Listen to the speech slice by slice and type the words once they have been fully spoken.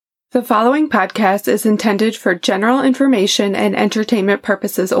The following podcast is intended for general information and entertainment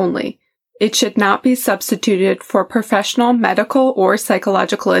purposes only. It should not be substituted for professional medical or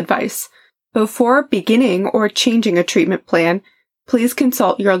psychological advice. Before beginning or changing a treatment plan, please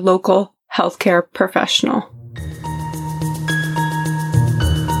consult your local healthcare professional.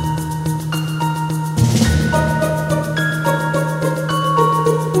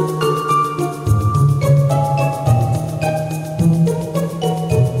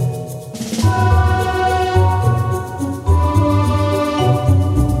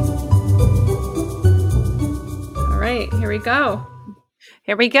 Go.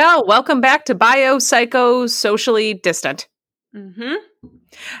 Here we go. Welcome back to Biopsychosocially Distant. Mm-hmm.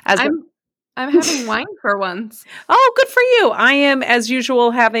 I'm having wine for once. Oh, good for you. I am, as usual,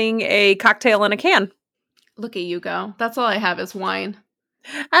 having a cocktail in a can. Look at you go. That's all I have is wine.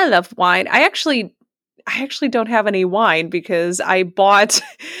 I love wine. I actually don't have any wine because I bought,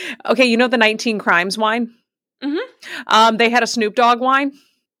 okay, you know the 19 Crimes wine? Mm-hmm. They had a Snoop Dogg wine.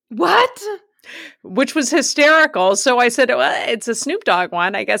 What? Which was hysterical. So I said, well, it's a Snoop Dogg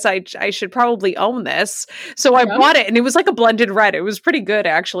one. I guess I should probably own this. So I bought it, and it was like a blended red. It was pretty good,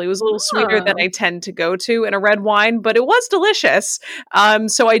 actually. It was a little sweeter than I tend to go to in a red wine, but it was delicious.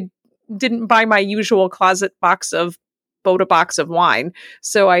 So I didn't buy my usual closet box of wine.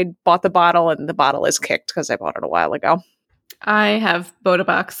 So I bought the bottle, and the bottle is kicked because I bought it a while ago. I have Bota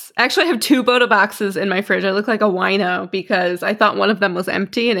Box. Actually, I have 2 Bota Boxes in my fridge. I look like a wino because I thought one of them was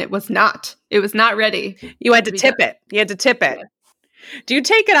empty and it was not. It was not ready. You had to tip it. You had to tip it. Do you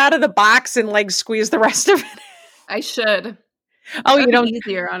take it out of the box and like squeeze the rest of it? I should. Oh, you don't.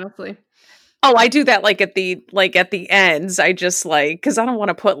 Easier, honestly. Oh, I do that like at the ends. I just because I don't want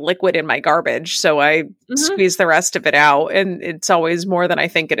to put liquid in my garbage, so I squeeze the rest of it out, and it's always more than I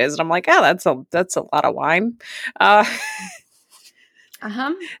think it is. And I'm like, oh, that's a lot of wine. That's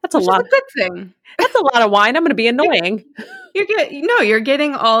a lot. Is a good thing. That's a lot of wine. I'm going to be annoying. You're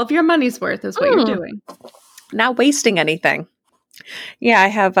getting all of your money's worth is what you're doing. Not wasting anything. Yeah, I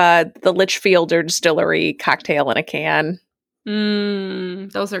have the Litchfielder Distillery cocktail in a can.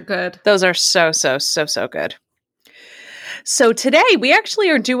 Those are good. Those are so good. So today we actually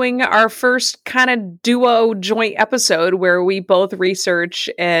are doing our first kind of duo joint episode where we both research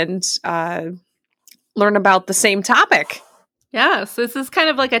and learn about the same topic. Yes, this is kind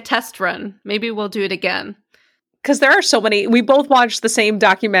of like a test run. Maybe we'll do it again. Because there are so many. We both watched the same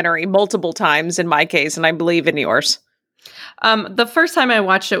documentary multiple times in my case, and I believe in yours. The first time I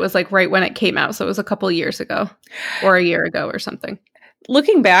watched it was like right when it came out. So it was a couple years ago or a year ago or something.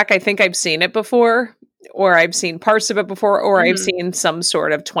 Looking back, I think I've seen it before, or I've seen parts of it before, or I've seen some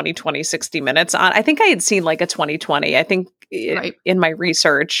sort of 2020 60 minutes on. I think I had seen like a 2020. I think in my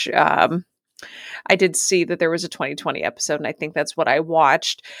research, I did see that there was a 2020 episode, and I think that's what I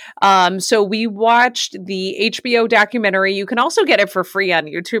watched. So we watched the HBO documentary. You can also get it for free on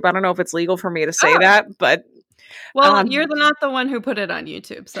YouTube. I don't know if it's legal for me to say that, but... Well, you're not the one who put it on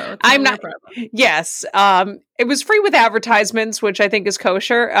YouTube, so I'm not. Yes, it was free with advertisements, which I think is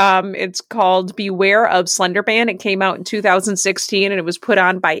kosher. It's called Beware of Slender Man. It came out in 2016, and it was put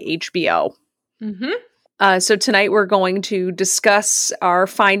on by HBO. Mm-hmm. So tonight we're going to discuss our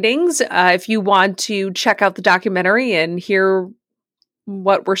findings. If you want to check out the documentary and hear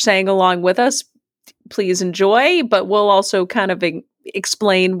what we're saying along with us, please enjoy. But we'll also kind of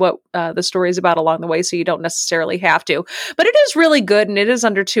explain what the story is about along the way, so you don't necessarily have to. But it is really good, and it is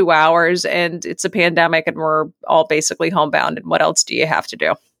under 2 hours, and it's a pandemic, and we're all basically homebound. And what else do you have to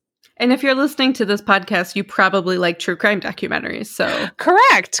do? And if you're listening to this podcast, you probably like true crime documentaries. So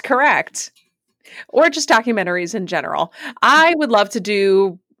correct. Or just documentaries in general. I would love to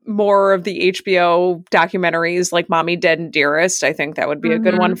do more of the HBO documentaries like Mommy, Dead, and Dearest. I think that would be a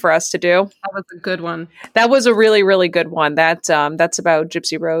good one for us to do. That was a good one. That was a really, really good one. That's about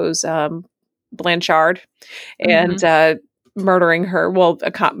Gypsy Rose Blanchard and murdering her,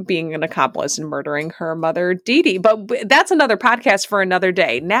 being an accomplice and murdering her mother, Dee Dee. But that's another podcast for another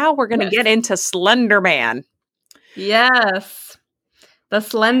day. Now we're going to get into Slender Man. Yes. The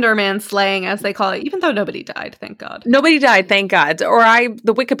Slender Man slaying, as they call it, even though nobody died, thank God. Nobody died, thank God. The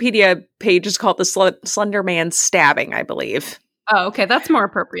Wikipedia page is called the Slender Man stabbing, I believe. Oh, okay. That's more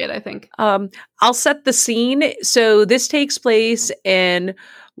appropriate, I think. I'll set the scene. So this takes place in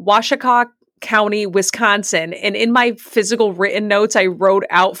Washaqa County, Wisconsin. And in my physical written notes, I wrote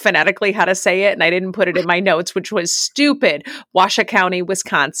out phonetically how to say it, and I didn't put it in my notes, which was stupid. Washaqa County,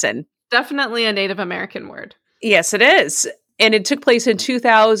 Wisconsin. Definitely a Native American word. Yes, it is. And it took place in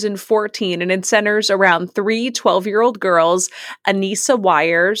 2014, and it centers around 3 12-year-old girls, Anissa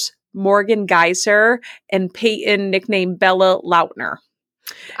Wires, Morgan Geyser, and Peyton, nicknamed Bella Lautner.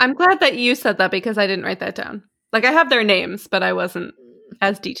 I'm glad that you said that because I didn't write that down. Like, I have their names, but I wasn't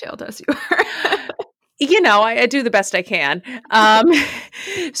as detailed as you were. I do the best I can.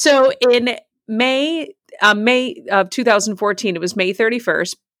 So in May of 2014, it was May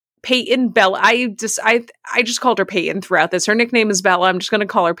 31st. Peyton Bella, I just called her Peyton throughout this. Her nickname is Bella. I'm just going to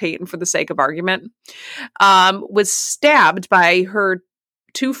call her Peyton for the sake of argument. Was stabbed by her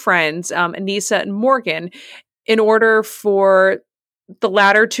two friends, Anissa and Morgan, in order for the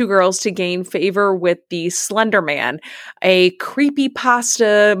latter two girls to gain favor with the Slender Man, a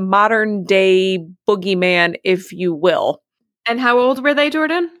creepypasta modern day boogeyman, if you will. And how old were they,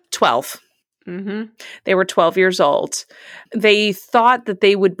 Jordan? 12. Mm-hmm. They were 12 years old. They thought that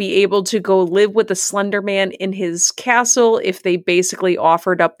they would be able to go live with the Slender Man in his castle if they basically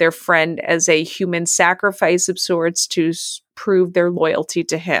offered up their friend as a human sacrifice of sorts to prove their loyalty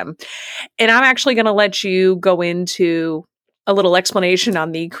to him. And I'm actually going to let you go into a little explanation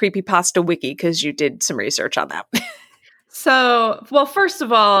on the creepypasta wiki because you did some research on that. So, well, first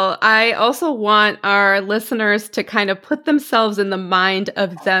of all, I also want our listeners to kind of put themselves in the mind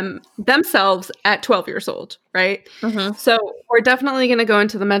of themselves at 12 years old, right? Mm-hmm. So we're definitely going to go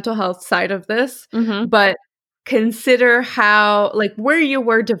into the mental health side of this, but consider how, like, where you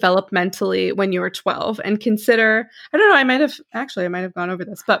were developmentally when you were 12, and consider, I don't know, I might have gone over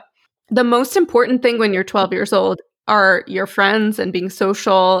this, but the most important thing when you're 12 years old are your friends and being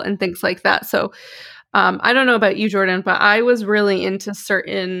social and things like that. So I don't know about you, Jordan, but I was really into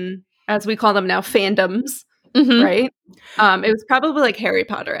certain, as we call them now, fandoms, right? It was probably like Harry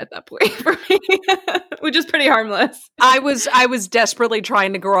Potter at that point for me, which is pretty harmless. I was desperately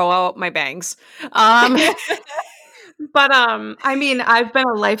trying to grow out my bangs. But I mean, I've been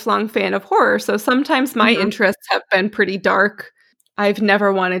a lifelong fan of horror, so sometimes my interests have been pretty dark. I've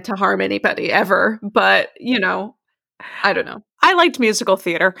never wanted to harm anybody ever, but I don't know. I liked musical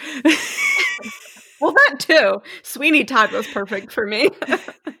theater. Well, that too. Sweeney Todd was perfect for me.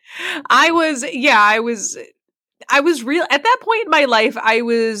 I was real at that point in my life. I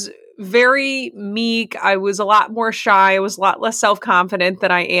was very meek. I was a lot more shy. I was a lot less self-confident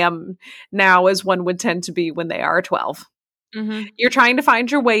than I am now, as one would tend to be when they are 12. You're trying to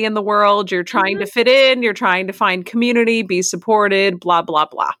find your way in the world. You're trying to fit in. You're trying to find community, be supported, blah, blah,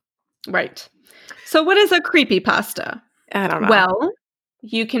 blah. Right. So what is a creepypasta? I don't know. Well,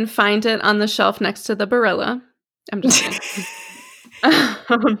 you can find it on the shelf next to the Barilla. I'm just kidding.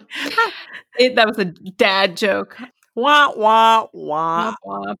 That was a dad joke. Wah, wah, wah.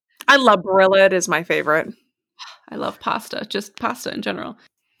 I love Barilla. It is my favorite. I love pasta, just pasta in general.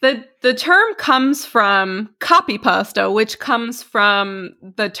 The term comes from copypasta, which comes from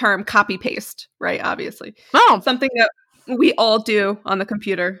the term copy paste, right? Obviously. Oh. Something that we all do on the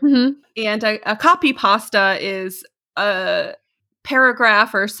computer. And a copy pasta is a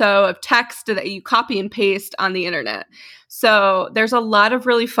paragraph or so of text that you copy and paste on the internet. So there's a lot of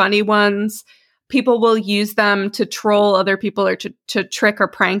really funny ones. People will use them to troll other people or to trick or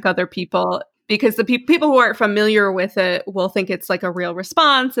prank other people, because the people who aren't familiar with it will think it's like a real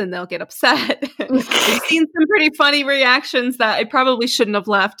response and they'll get upset. I've seen some pretty funny reactions that I probably shouldn't have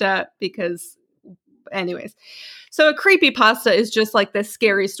laughed at because anyways. So a creepypasta is just like the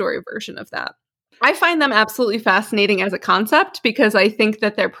scary story version of that. I find them absolutely fascinating as a concept because I think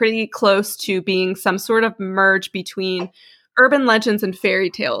that they're pretty close to being some sort of merge between urban legends and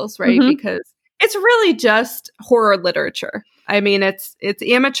fairy tales, right? Because it's really just horror literature. I mean, it's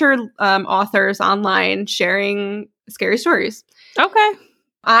amateur authors online sharing scary stories. Okay.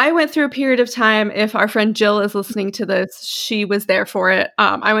 I went through a period of time, if our friend Jill is listening to this, she was there for it.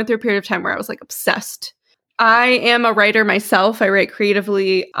 I went through a period of time where I was like obsessed. I am a writer myself. I write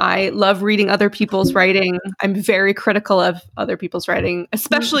creatively. I love reading other people's writing. I'm very critical of other people's writing,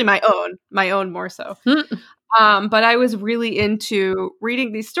 especially my own more so. But I was really into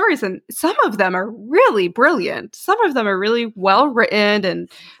reading these stories, and some of them are really brilliant. Some of them are really well written and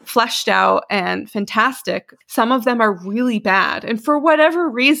fleshed out and fantastic. Some of them are really bad. And for whatever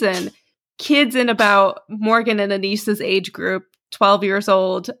reason, kids in about Morgan and Anissa's age group, 12 years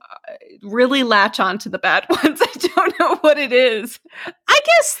old, really latch on to the bad ones. I don't know what it is. I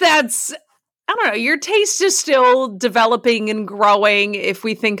guess I don't know. Your taste is still developing and growing if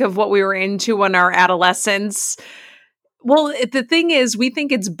we think of what we were into in our adolescence. Well, the thing is, we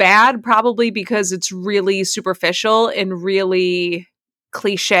think it's bad probably because it's really superficial and really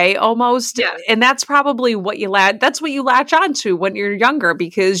cliche almost. Yeah. And that's probably what you latch onto when you're younger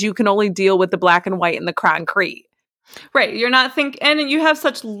because you can only deal with the black and white and the concrete. Right. You're not and you have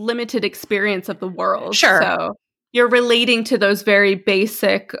such limited experience of the world. Sure. So you're relating to those very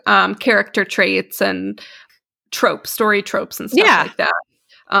basic character traits and story tropes and stuff like that.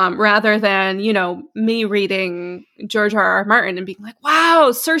 rather than, me reading George R.R. Martin and being like, wow,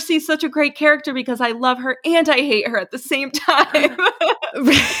 Cersei's such a great character because I love her and I hate her at the same time.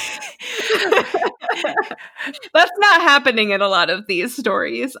 That's not happening in a lot of these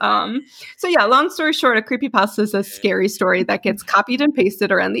stories. So yeah, long story short, a creepypasta is a scary story that gets copied and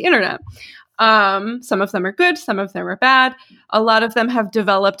pasted around the internet. Some of them are good, some of them are bad. A lot of them have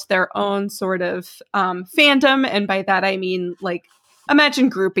developed their own sort of fandom, and by that I mean, like, imagine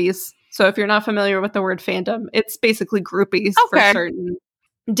groupies. So if you're not familiar with the word fandom, it's basically groupies for certain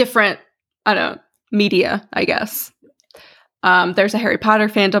different, media, I guess. There's a Harry Potter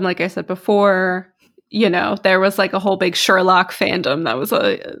fandom, like I said before. There was like a whole big Sherlock fandom that was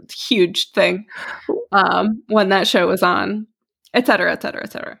a huge thing when that show was on, et cetera, et cetera,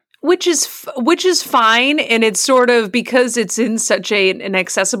 et cetera. Which is fine, and it's sort of, because it's in such an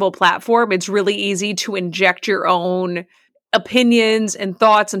accessible platform, it's really easy to inject your own opinions and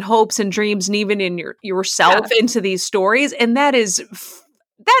thoughts and hopes and dreams and even in yourself into these stories, and that is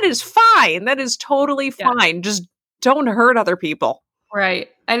fine. That is totally fine. Yeah. Just don't hurt other people. Right.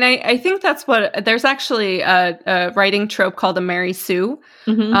 And I think that's what, there's actually a writing trope called a Mary Sue.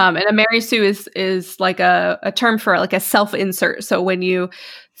 Mm-hmm. And a Mary Sue is like a term for like a self-insert. So when you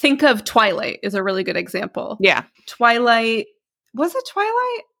think of Twilight is a really good example. Yeah. Twilight, was it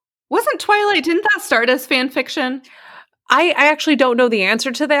Twilight? Wasn't Twilight, didn't that start as fan fiction? I actually don't know the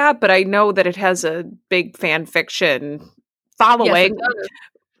answer to that, but I know that it has a big fan fiction following. Yes,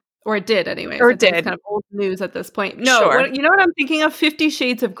 or it did anyway. Or it did. It's kind of old news at this point. No, you know what I'm thinking of? 50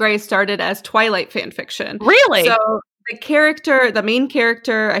 Shades of Grey started as Twilight fan fiction. Really? So the main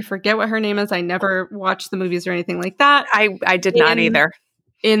character, I forget what her name is. I never watched the movies or anything like that. I did not either.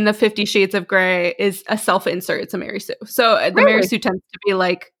 In the 50 Shades of Grey is a self-insert. It's a Mary Sue. So the Mary Sue tends to be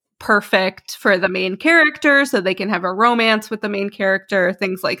like perfect for the main character so they can have a romance with the main character,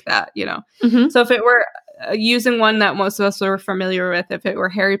 things like that, Mm-hmm. So if it were using one that most of us are familiar with, if it were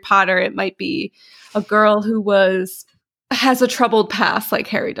Harry Potter, it might be a girl who has a troubled past like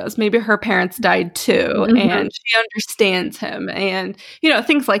Harry does. Maybe her parents died too, mm-hmm. and she understands him, and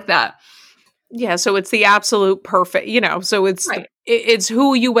things like that. Yeah, so it's the absolute perfect, so it's it's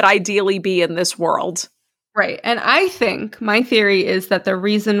who you would ideally be in this world. Right. And I think my theory is that the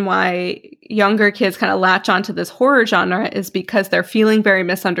reason why younger kids kind of latch onto this horror genre is because they're feeling very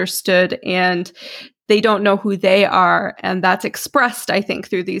misunderstood and they don't know who they are. And that's expressed, I think,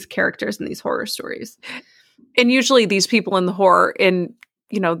 through these characters in these horror stories. And usually these people in the horror, I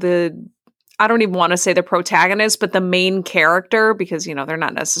don't even want to say the protagonist, but the main character, because, they're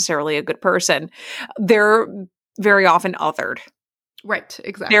not necessarily a good person, they're very often othered. Right,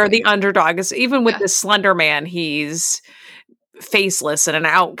 exactly. They're the underdog. Even with this Slender Man, he's faceless and an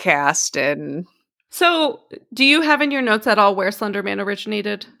outcast. And so, do you have in your notes at all where Slender Man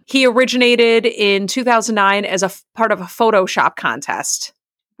originated? He originated in 2009 as a part of a Photoshop contest.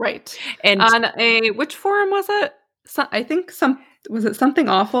 Right. And on which forum was it? I think was it Something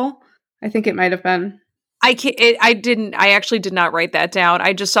Awful? I think it might have been. I actually did not write that down.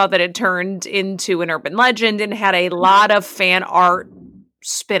 I just saw that it turned into an urban legend and had a lot of fan art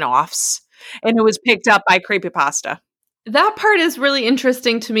spin-offs, and it was picked up by Creepypasta. That part is really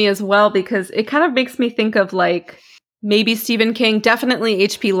interesting to me as well, because it kind of makes me think of like maybe Stephen King, definitely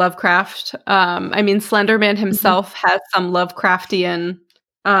H.P. Lovecraft. Slender Man himself mm-hmm. has some Lovecraftian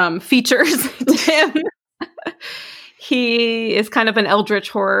features to him. He is kind of an eldritch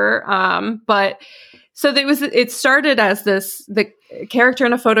horror, but so it started as the character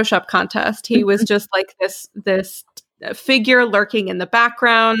in a Photoshop contest. He was just like this figure lurking in the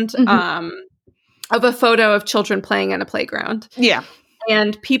background mm-hmm. Of a photo of children playing in a playground. Yeah.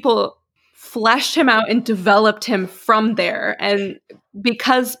 And people fleshed him out and developed him from there. And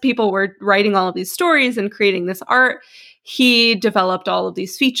because people were writing all of these stories and creating this art, he developed all of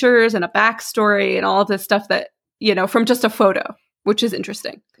these features and a backstory and all of this stuff that, from just a photo, which is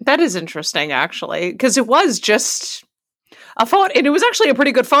interesting. That is interesting, actually, because it was just a photo, and it was actually a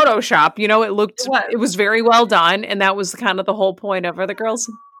pretty good Photoshop. It was very well done, and that was kind of the whole point of, are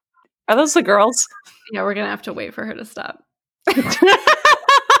those the girls? Yeah, we're going to have to wait for her to stop.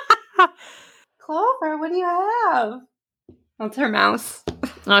 Clover, what do you have? That's her mouse.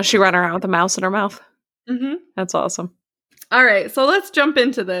 Oh, she ran around with a mouse in her mouth. Mm-hmm. That's awesome. All right, so let's jump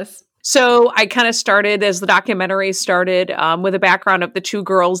into this. So I kind of started, as the documentary started, with a background of the two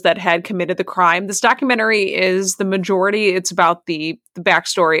girls that had committed the crime. This documentary is the majority. It's about the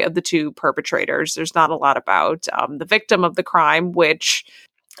backstory of the two perpetrators. There's not a lot about the victim of the crime, which,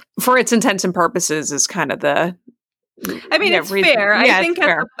 for its intents and purposes, is kind of the... it's fair. I think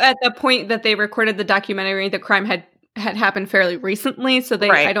at the point that they recorded the documentary, the crime had had happened fairly recently. So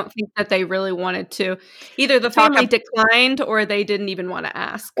I don't think that they really wanted to, either the family declined or they didn't even want to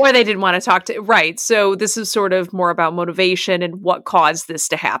ask. Or they didn't want to talk to, right. So this is sort of more about motivation and what caused this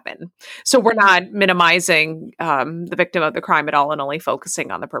to happen. So we're not minimizing the victim of the crime at all and only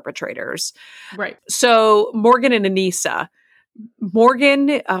focusing on the perpetrators. Right. So Morgan and Anissa.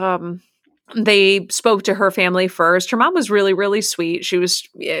 Morgan, they spoke to her family first. Her mom was really, really sweet. She was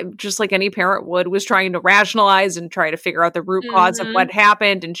just like any parent would, was trying to rationalize and try to figure out the root cause of what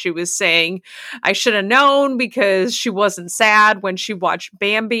happened. And she was saying, I should have known because she wasn't sad when she watched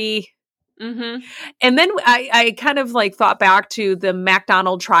Bambi. Mm-hmm. And then I kind of like thought back to the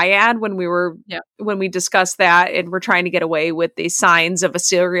MacDonald triad when we discussed that, and we're trying to get away with the signs of a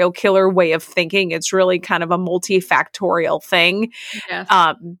serial killer way of thinking. It's really kind of a multifactorial thing. Yes.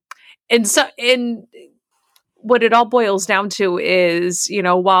 And what it all boils down to is,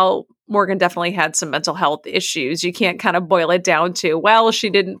 while Morgan definitely had some mental health issues, you can't kind of boil it down to, well,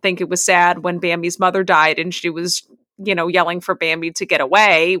 she didn't think it was sad when Bambi's mother died and she was, yelling for Bambi to get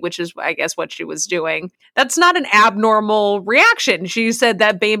away, which is, I guess, what she was doing. That's not an abnormal reaction. She said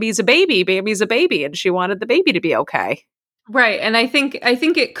that Bambi's a baby, and she wanted the baby to be okay. Right. And I think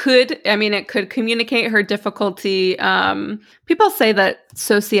it could communicate her difficulty. People say that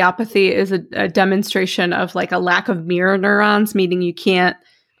sociopathy is a demonstration of like a lack of mirror neurons, meaning you can't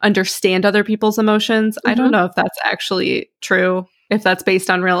understand other people's emotions. I don't know if that's actually true, if that's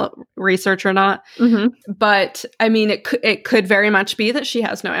based on real research or not. But I mean, it could very much be that she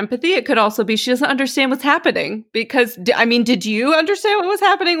has no empathy. It could also be she doesn't understand what's happening. Because, did you understand what was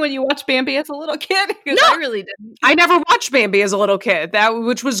happening when you watched Bambi as a little kid? No, I really didn't. I never watched Bambi as a little kid,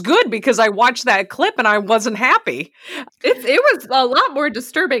 which was good because I watched that clip and I wasn't happy. It was a lot more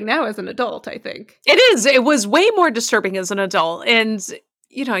disturbing now as an adult, I think. It is. It was way more disturbing as an adult. And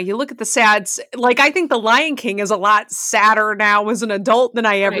you look at the sads, like I think The Lion King is a lot sadder now as an adult than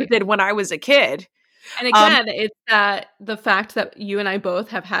I ever did when I was a kid. And again, it's the fact that you and I both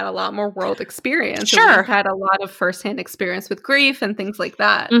have had a lot more world experience. Sure. We've had a lot of firsthand experience with grief and things like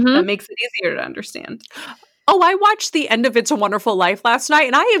that. That makes it easier to understand. Oh, I watched the end of It's a Wonderful Life last night,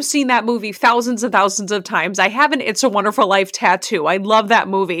 and I have seen that movie thousands and thousands of times. I have an It's a Wonderful Life tattoo. I love that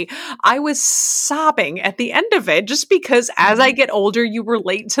movie. I was sobbing at the end of it just because as I get older, you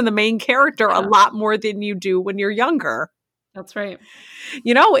relate to the main character a lot more than you do when you're younger. That's right.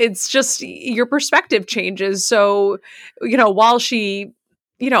 It's just your perspective changes. So, while she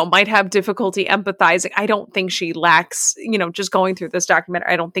might have difficulty empathizing, I don't think she lacks, just going through this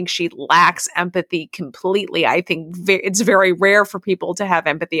documentary, I don't think she lacks empathy completely. I think it's very rare for people to have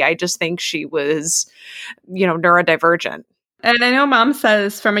empathy. I just think she was, neurodivergent. And I know Mom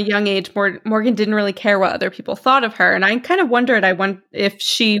says from a young age, Morgan didn't really care what other people thought of her. And I kind of wondered, if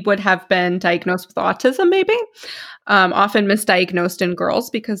she would have been diagnosed with autism, maybe. Often misdiagnosed in girls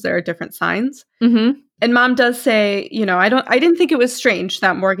because there are different signs. And Mom does say, I didn't think it was strange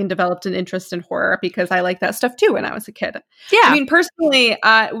that Morgan developed an interest in horror because I liked that stuff too when I was a kid. Yeah. I mean, personally,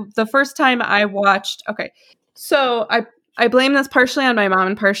 the first time I watched, so I blame this partially on my mom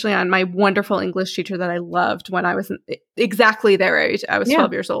and partially on my wonderful English teacher that I loved when I was exactly their age. I was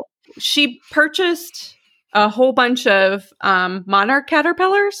 12 years old. She purchased a whole bunch of monarch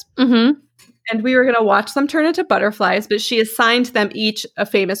caterpillars. And we were going to watch them turn into butterflies, but she assigned them each a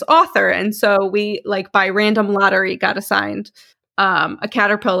famous author. And so we, by random lottery, got assigned a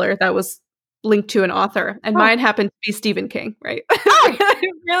caterpillar that was linked to an author. And mine happened to be Stephen King, right?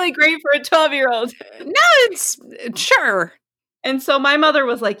 Really great for a 12-year-old. No, it's sure. And so my mother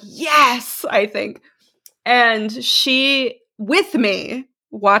was like, yes, I think. And she, with me,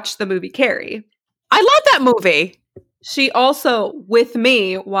 watched the movie Carrie. I love that movie. She also, with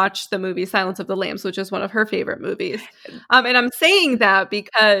me, watched the movie Silence of the Lambs, which is one of her favorite movies. And I'm saying that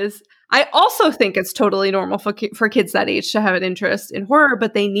because I also think it's totally normal for kids that age to have an interest in horror,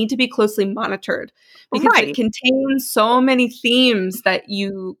 but they need to be closely monitored because it contains so many themes that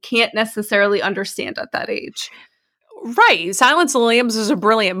you can't necessarily understand at that age. Right. Silence of the Lambs is a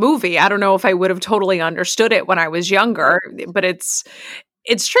brilliant movie. I don't know if I would have totally understood it when I was younger, but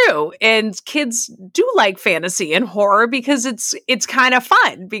it's true. And kids do like fantasy and horror because it's kind of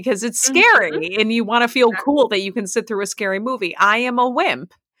fun, because it's scary and you want to feel cool that you can sit through a scary movie. I am a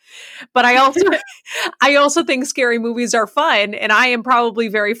wimp. But I also think scary movies are fun, and I am probably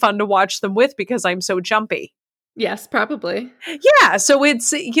very fun to watch them with because I'm so jumpy. Yes, probably. Yeah. So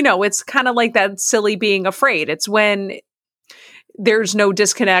it's, it's kind of like that silly being afraid. It's when there's no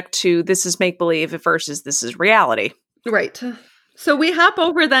disconnect to this is make-believe versus this is reality. Right. So we hop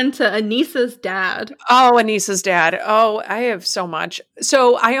over then to Anissa's dad. Oh, Anissa's dad. Oh, I have so much.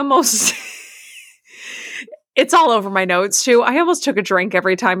 So I almost... It's all over my notes too. I almost took a drink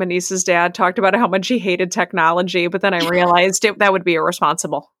every time Anissa's dad talked about how much he hated technology, but then I realized that would be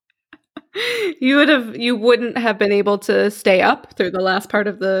irresponsible. You wouldn't have been able to stay up through the last part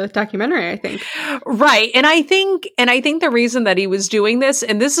of the documentary, I think. Right. And I think the reason that he was doing this,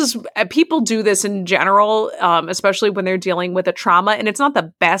 and this is, people do this in general, especially when they're dealing with a trauma, and it's not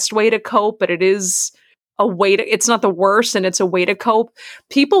the best way to cope, but it is a way to, it's not the worst, and it's a way to cope.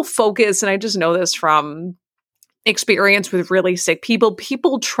 People focus, and I just know this from experience with really sick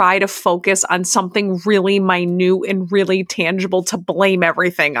people try to focus on something really minute and really tangible to blame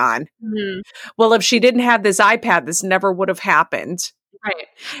everything on. Mm-hmm. Well, if she didn't have this iPad, this never would have happened. Right.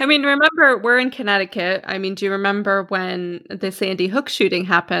 I mean, remember, we're in Connecticut. I mean, do you remember when the Sandy Hook shooting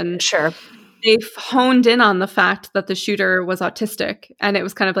happened? Sure. They honed in on the fact that the shooter was autistic, and it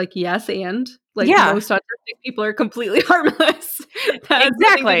was kind of like, yes, and like most autistic people are completely harmless.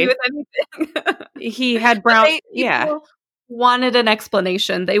 Exactly. He had brown. Wanted an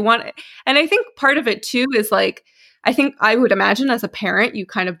explanation. They want, and I think part of it too is like, I think I would imagine as a parent, you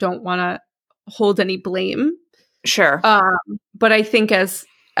kind of don't want to hold any blame. Sure. But I think as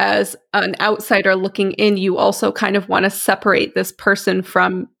an outsider looking in, you also kind of want to separate this person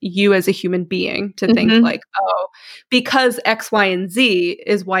from you as a human being to think like, oh, because X, Y, and Z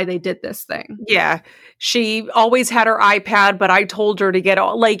is why they did this thing. Yeah. She always had her iPad, but I told her to get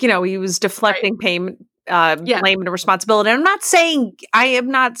all, like, he was deflecting payment, blame and responsibility. And I am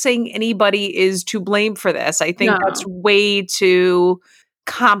not saying anybody is to blame for this. I think that's way too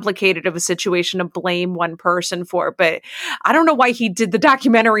complicated of a situation to blame one person for, but I don't know why he did the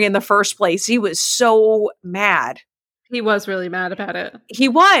documentary in the first place. He was so mad. He was really mad about it. He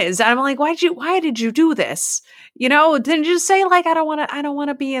was. I'm like, why did you do this? Didn't you just say like, I don't want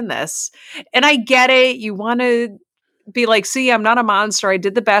to be in this. And I get it. You want to be like, see, I'm not a monster. I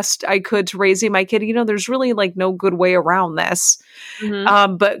did the best I could to raising my kid. There's really like no good way around this.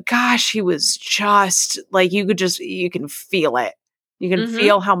 Mm-hmm. But gosh, he was just like, you can feel it. You can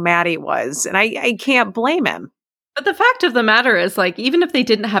feel how mad he was. And I can't blame him. But the fact of the matter is, like, even if they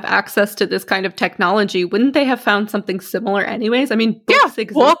didn't have access to this kind of technology, wouldn't they have found something similar anyways? I mean, books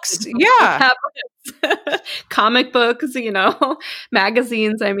exist. Books, comic books,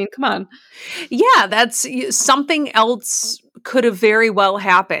 magazines. I mean, come on. Yeah, that's something else could have very well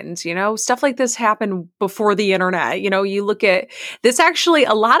happened. Stuff like this happened before the internet. You look at this, actually,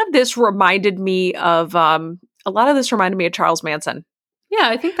 a lot of this reminded me of Charles Manson. Yeah,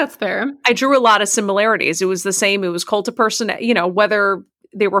 I think that's fair. I drew a lot of similarities. It was the same. It was cult of personality, whether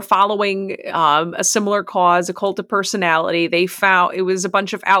they were following a similar cause, a cult of personality. They found it was a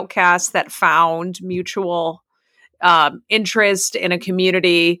bunch of outcasts that found mutual interest in a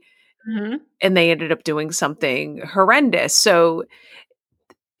community, and they ended up doing something horrendous. So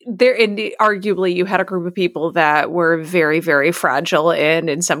arguably you had a group of people that were very, very fragile and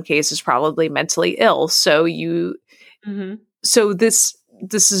in some cases probably mentally ill. So so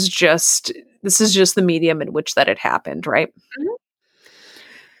this is just the medium in which that it happened, right? Mm-hmm.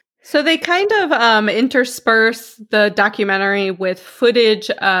 So they kind of intersperse the documentary with footage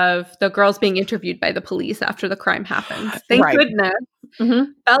of the girls being interviewed by the police after the crime happened. Thank goodness.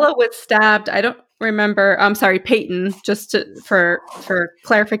 Mm-hmm. Bella was stabbed. I don't remember. I'm sorry, Peyton, for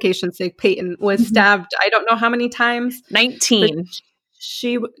clarification's sake, Peyton was stabbed. I don't know how many times. 19.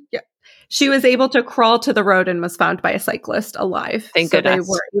 She was able to crawl to the road and was found by a cyclist alive. Thank goodness. They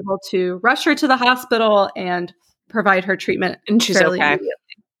were able to rush her to the hospital and provide her treatment. And she's okay.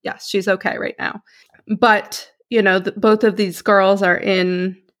 Yes, she's okay right now. But, both of these girls are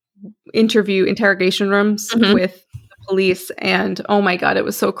in interrogation rooms with the police. And oh my God, it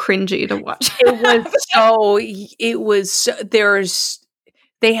was so cringy to watch.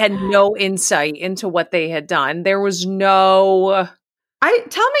 They had no insight into what they had done. There was no...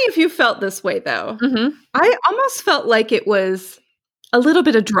 Tell me if you felt this way, though. Mm-hmm. I almost felt like it was a little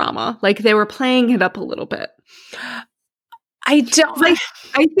bit of drama, like they were playing it up a little bit. I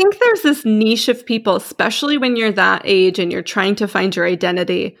think there's this niche of people, especially when you're that age and you're trying to find your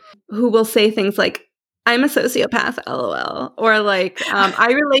identity, who will say things like, "I'm a sociopath, LOL," or like,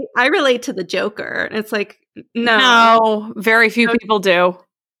 "I relate to the Joker." And it's like, no, very few people do.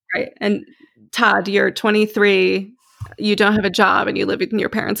 Right. And Todd, you're 23. You don't have a job and you live in your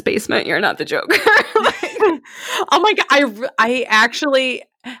parents' basement. You're not the Joker. Oh my God.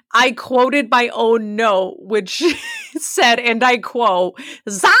 I quoted my own note, which said, and I quote,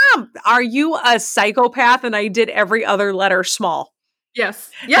 "Zom, are you a psychopath?" And I did every other letter small.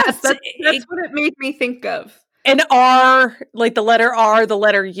 Yes. That's what it made me think of. An R, like the letter R, the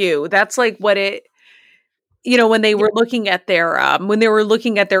letter U. That's like what it... when they were looking at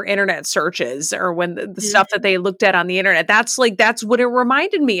their internet searches, or when the stuff that they looked at on the internet, that's what it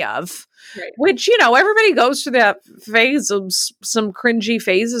reminded me of. Right. Which, everybody goes through that phase of some cringy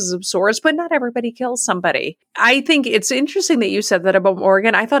phases of sorts, but not everybody kills somebody. I think it's interesting that you said that about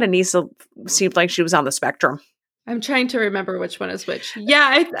Morgan. I thought Aneesa seemed like she was on the spectrum. I'm trying to remember which one is which.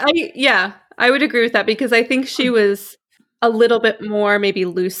 Yeah, I would agree with that, because I think she was a little bit more maybe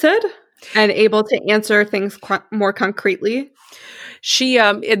lucid and able to answer things more concretely. She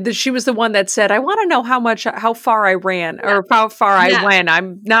was the one that said, "I want to know how far I ran, or how far I went.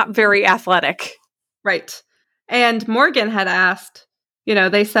 I'm not very athletic." Right. And Morgan had asked,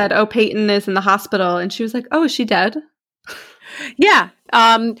 they said, "Oh, Peyton is in the hospital," and she was like, "Oh, is she dead?" Yeah.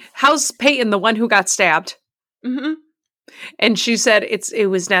 How's Peyton, the one who got stabbed? Mm-hmm. And she said,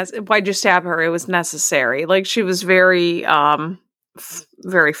 "Why'd you stab her? It was necessary." Like, she was very,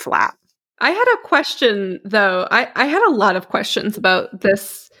 very flat. I had a question, though. I had a lot of questions about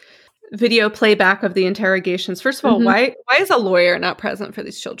this video playback of the interrogations. First of all, why is a lawyer not present for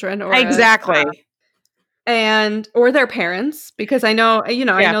these children? Or exactly. Or their parents? Because I know,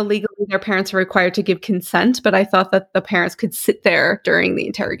 I know legally their parents are required to give consent, but I thought that the parents could sit there during the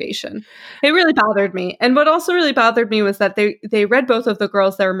interrogation. It really bothered me. And what also really bothered me was that they read both of the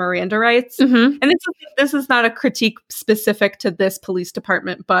girls their Miranda rights. Mm-hmm. And this is not a critique specific to this police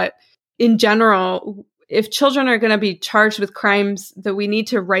department, but in general, if children are going to be charged with crimes, that we need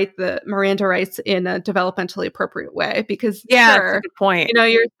to write the Miranda rights in a developmentally appropriate way. Because that's a good point.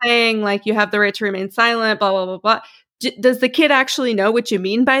 You're saying like you have the right to remain silent, blah, blah, blah, blah. Does the kid actually know what you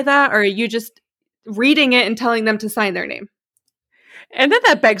mean by that? Or are you just reading it and telling them to sign their name? And then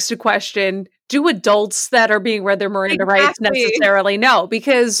that begs to question, do adults that are being read their Miranda rights necessarily know?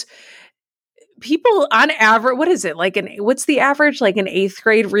 Because people on average, what is it? What's the average? Like an 8th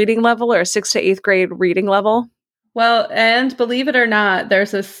grade reading level, or a 6th to 8th grade reading level? Well, and believe it or not,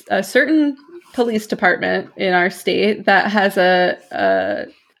 there's a certain police department in our state that has a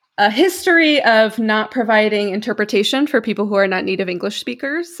history of not providing interpretation for people who are not native English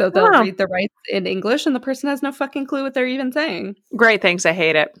speakers. So they'll read the rights in English and the person has no fucking clue what they're even saying. Great, thanks. I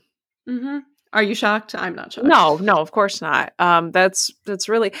hate it. Mm-hmm. Are you shocked? I'm not shocked. No, of course not. That's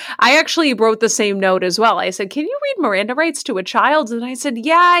really, I actually wrote the same note as well. I said, "Can you read Miranda rights to a child?" And I said,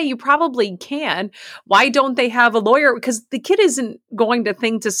 "Yeah, you probably can. Why don't they have a lawyer?" Because the kid isn't going to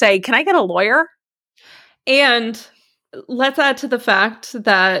think to say, "Can I get a lawyer?" And let's add to the fact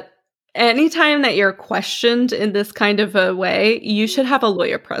that anytime that you're questioned in this kind of a way, you should have a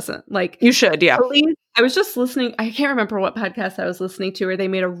lawyer present. Like, you should, yeah. Police, I was just listening. I can't remember what podcast I was listening to where they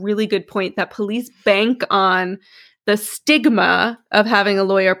made a really good point that police bank on the stigma of having a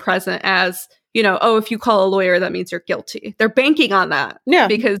lawyer present as, if you call a lawyer, that means you're guilty. They're banking on that. Yeah.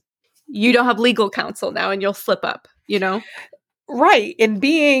 Because you don't have legal counsel now and you'll slip up, Right. And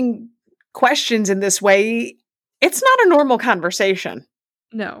being questioned in this way, it's not a normal conversation.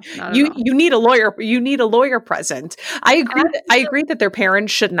 No, not you at all. You need a lawyer. You need a lawyer present. I agree that their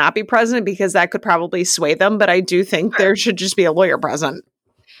parents should not be present because that could probably sway them. But I do think there should just be a lawyer present.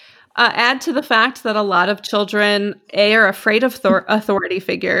 Add to the fact that a lot of children, A, are afraid of authority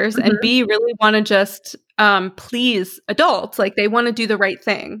figures, and B, really want to just please adults. Like, they want to do the right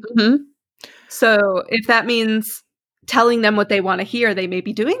thing. Mm-hmm. So if that means telling them what they want to hear, they may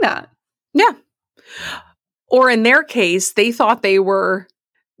be doing that. Yeah. Or in their case, they thought they were,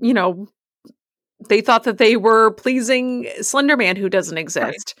 they thought that they were pleasing Slender Man, who doesn't exist.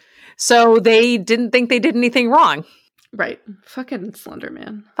 Right. So they didn't think they did anything wrong. Right. Fucking Slender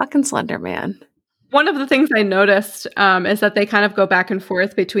Man. Fucking Slender Man. One of the things I noticed is that they kind of go back and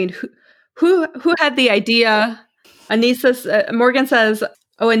forth between who had the idea. Morgan says,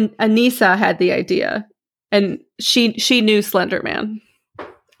 "Oh, and Aneesa had the idea, and she knew Slender Man."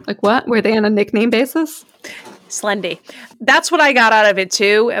 Like, what? Were they on a nickname basis? Slendy. That's what I got out of it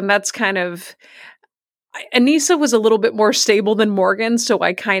too, and that's kind of. Aneesa was a little bit more stable than Morgan, so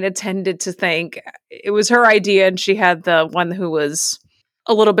I kind of tended to think it was her idea, and she had the one who was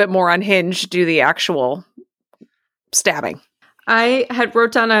a little bit more unhinged do the actual stabbing. I had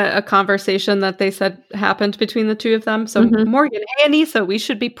wrote down a conversation that they said happened between the two of them. So Morgan, "Hey, Aneesa, we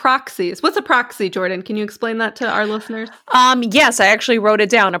should be proxies." What's a proxy, Jordan? Can you explain that to our listeners? Yes, I actually wrote it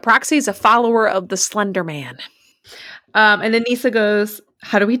down. A proxy is a follower of the Slender Man. And Aneesa goes,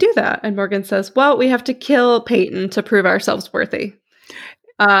 "How do we do that?" And Morgan says, "Well, we have to kill Peyton to prove ourselves worthy."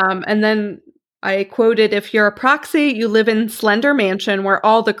 And then I quoted, "If you're a proxy, you live in Slender Mansion where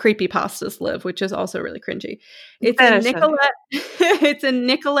all the creepypastas live," which is also really cringy. It's in Nicollet. It's in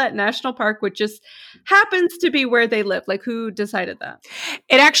Nicollet National Park, which just happens to be where they live. Like, who decided that?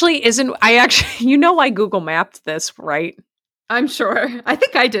 It actually isn't. I Google mapped this, right? I'm sure. I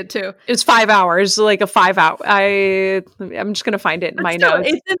think I did too. It was 5 hours, like a 5 hour. I'm just going to find it in my notes.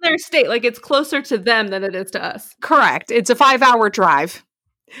 It's in their state. Like, it's closer to them than it is to us. Correct. It's a 5 hour drive.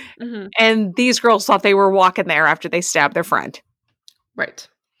 Mm-hmm. And these girls thought they were walking there after they stabbed their friend. Right.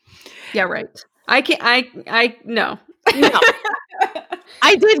 Yeah, right. No.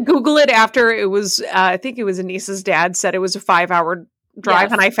 I did Google it after it was, I think it was Anissa's dad said it was a 5 hour drive,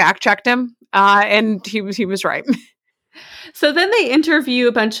 yes. And I fact checked him, and he was right. So then they interview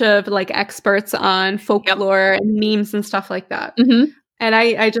a bunch of like experts on folklore and memes and stuff like that. Mm-hmm. And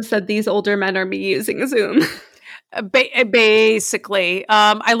I just said, these older men are me using Zoom. Basically,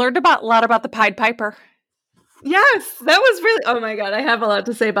 I learned a lot about the Pied Piper. Yes, that was really, oh my God, I have a lot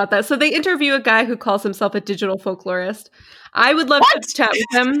to say about that. So they interview a guy who calls himself a digital folklorist. I would love to chat with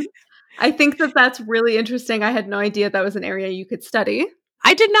him. I think that's really interesting. I had no idea that was an area you could study.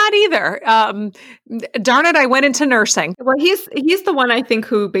 I did not either. Darn it, I went into nursing. Well, he's the one I think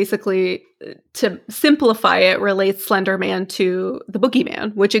who basically, to simplify it, relates Slender Man to the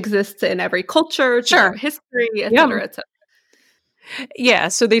boogeyman, which exists in every culture, sure, history, et cetera, et cetera. Yeah,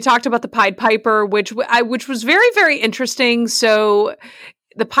 so they talked about the Pied Piper, which was very, very interesting. So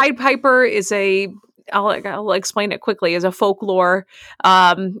the Pied Piper is I'll explain it quickly, is a folklore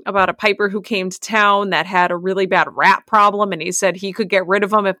about a piper who came to town that had a really bad rat problem, and he said he could get rid of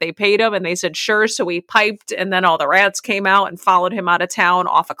them if they paid him, and they said sure, so he piped, and then all the rats came out and followed him out of town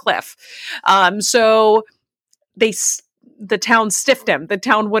off a cliff. So the town stiffed him. The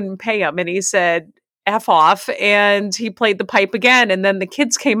town wouldn't pay him, and he said F off, and he played the pipe again, and then the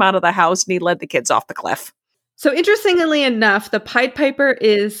kids came out of the house, and he led the kids off the cliff. So interestingly enough, the Pied Piper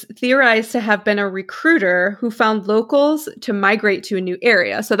is theorized to have been a recruiter who found locals to migrate to a new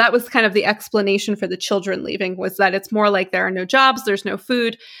area. So that was kind of the explanation for the children leaving, was that it's more like there are no jobs, there's no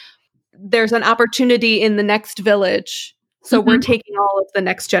food, there's an opportunity in the next village. So we're taking all of the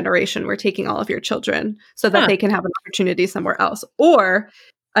next generation, we're taking all of your children so that they can have an opportunity somewhere else. Or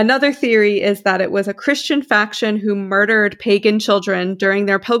another theory is that it was a Christian faction who murdered pagan children during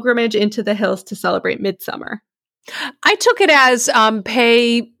their pilgrimage into the hills to celebrate Midsummer. I took it as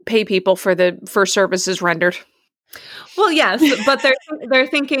pay people for services rendered. Well, yes, but they're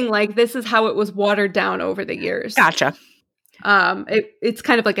thinking like this is how it was watered down over the years. Gotcha. It's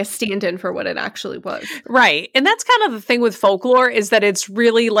kind of like a stand-in for what it actually was. Right. And that's kind of the thing with folklore, is that it's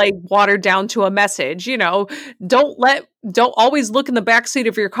really like watered down to a message. You know, don't always look in the backseat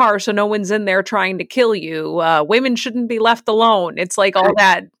of your car so no one's in there trying to kill you. Women shouldn't be left alone. It's like all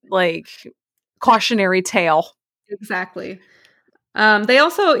that like cautionary tale. Exactly. They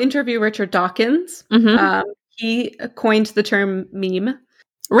also interview Richard Dawkins. Mm-hmm. He coined the term meme.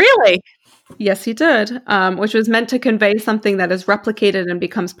 Really? Yes, he did, which was meant to convey something that is replicated and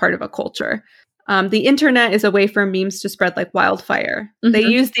becomes part of a culture. The internet is a way for memes to spread like wildfire. Mm-hmm. They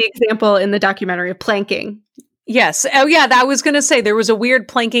use the example in the documentary of planking. Yes. Oh, yeah. I was going to say there was a weird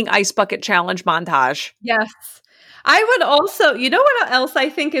planking ice bucket challenge montage. Yes. I would also, you know what else I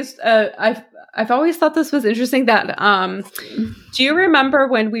think is, I've always thought this was interesting that, do you remember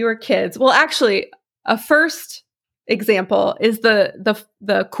when we were kids? Well, actually, a first example is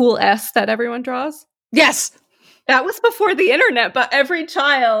the cool S that everyone draws. Yes. That was before the internet, but every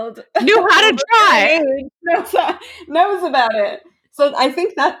child knew how to draw knows about it. So I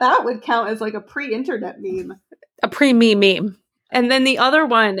think that would count as like a pre-internet meme. A pre-meme meme. And then the other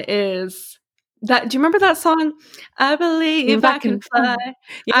one is that, do you remember that song? I believe I can fly.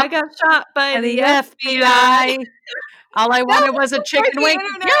 Yep. I got shot by the FBI. All I wanted was a chicken wing.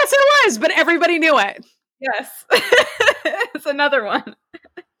 Yes, it was, but everybody knew it. Yes. It's another one.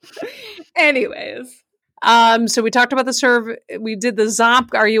 Anyways. So we talked about we did the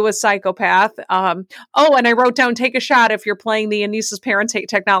Zomp, Are You a Psychopath? And I wrote down, take a shot if you're playing the Anissa's Parents Hate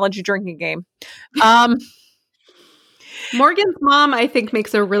Technology drinking game. Morgan's mom, I think,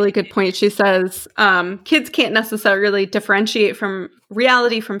 makes a really good point. She says, kids can't necessarily differentiate from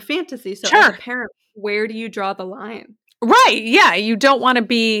reality from fantasy. So as a parent, where do you draw the line? Right. Yeah. You don't want to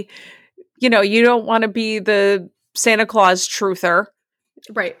be, you don't want to be the Santa Claus truther.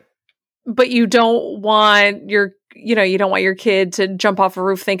 Right. But you don't want you don't want your kid to jump off a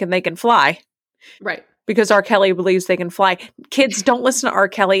roof thinking they can fly. Right. Because R. Kelly believes they can fly. Kids don't listen to R.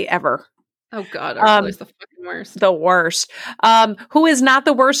 Kelly ever. Oh God, R. Kelly's the fucking worst. The worst. Who is not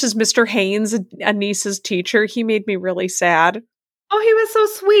the worst is Mr. Haynes, Anissa's teacher. He made me really sad. Oh, he was so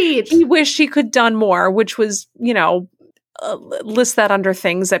sweet. He wished he could done more, which was, list that under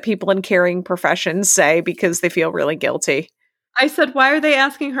things that people in caring professions say because they feel really guilty. I said, why are they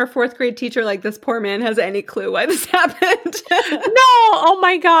asking her fourth grade teacher like this poor man has any clue why this happened? No, oh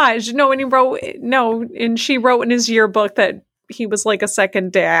my gosh. No, and she wrote in his yearbook that he was like a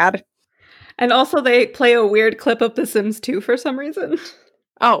second dad. And also they play a weird clip of The Sims 2 for some reason.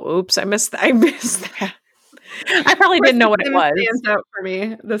 Oh, oops, I missed that. I probably didn't know what it was. Stands out for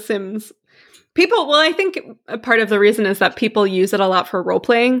me, The Sims. I think a part of the reason is that people use it a lot for role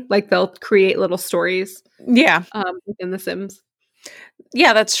playing. Like they'll create little stories. Yeah. Within The Sims.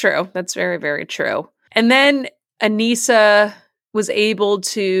 Yeah, that's true. That's very, very true. And then Anissa was able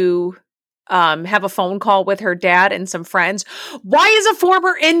to have a phone call with her dad and some friends. Why is a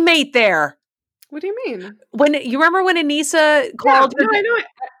former inmate there? What do you mean? When you remember when Anissa called? Yeah, no,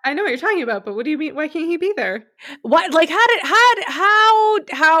 I know what you're talking about, but what do you mean? Why can't he be there? What? Like,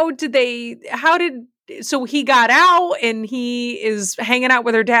 so he got out and he is hanging out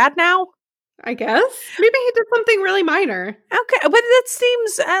with her dad now? I guess. Maybe he did something really minor. Okay, but that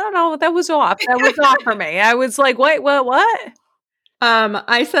seems, I don't know, that was off. That was off for me. I was like, wait, what?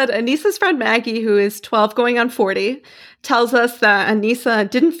 I said Anissa's friend Maggie, who is 12 going on 40, tells us that Anissa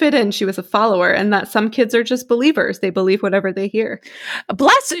didn't fit in. She was a follower, and that some kids are just believers. They believe whatever they hear.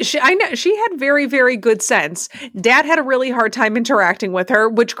 I know she had very, very good sense. Dad had a really hard time interacting with her,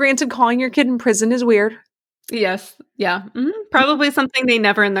 which granted, calling your kid in prison is weird. Yes. Yeah. Mm-hmm. Probably something they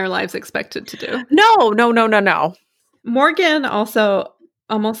never in their lives expected to do. No. Morgan also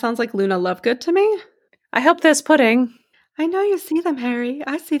almost sounds like Luna Lovegood to me. I hope there's pudding. I know you see them, Harry.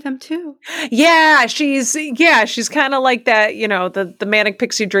 I see them too. Yeah, she's kind of like that, the manic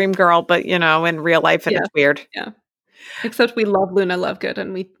pixie dream girl, but in real life and it's weird. Yeah. Except we love Luna Lovegood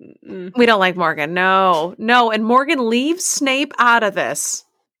and we don't like Morgan. No. And Morgan leaves Snape out of this.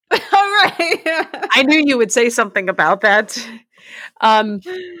 All right. I knew you would say something about that.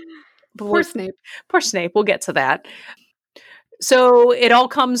 Poor Snape. Poor Snape. We'll get to that. So it all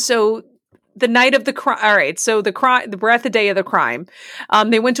comes. So the night of the crime. All right. So we're at the day of the crime.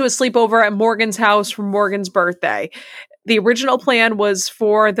 They went to a sleepover at Morgan's house for Morgan's birthday. The original plan was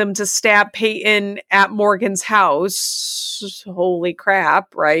for them to stab Peyton at Morgan's house. Holy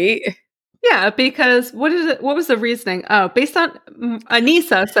crap! Right. Yeah, because what was the reasoning? Oh, based on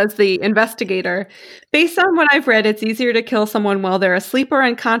Anissa, says the investigator, based on what I've read, it's easier to kill someone while they're asleep or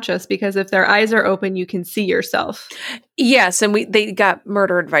unconscious because if their eyes are open, you can see yourself. Yes, and they got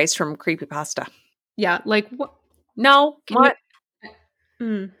murder advice from Creepypasta. Yeah, like what? No, what?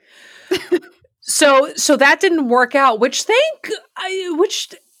 So that didn't work out.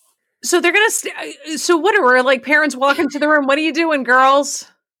 So they're gonna. So what are like parents walk into the room? What are you doing, girls?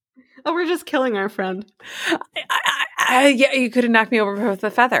 Oh, we're just killing our friend. Yeah, you could have knocked me over with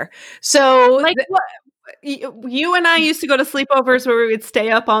a feather. So, like, what? You and I used to go to sleepovers where we would stay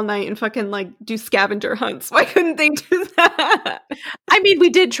up all night and fucking like do scavenger hunts. Why couldn't they do that? I mean,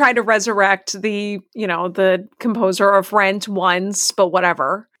 we did try to resurrect the composer of Rent once, but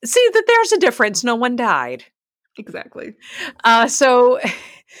whatever. See that there's a difference. No one died. Exactly. So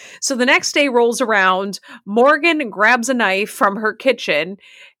the next day rolls around. Morgan grabs a knife from her kitchen,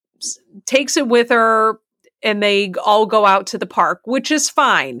 takes it with her, and they all go out to the park, which is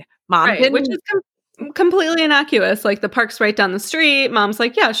fine. Mom didn't. Which is completely innocuous. Like the park's right down the street. Mom's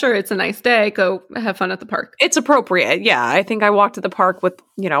like, yeah, sure, it's a nice day. Go have fun at the park. It's appropriate. Yeah, I think I walked to the park with,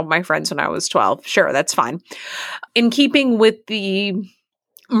 my friends when I was 12. Sure, that's fine. In keeping with the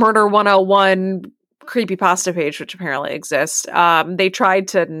Murder 101 creepypasta page, which apparently exists, they tried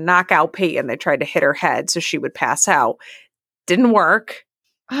to knock out Peyton. They tried to hit her head so she would pass out. Didn't work.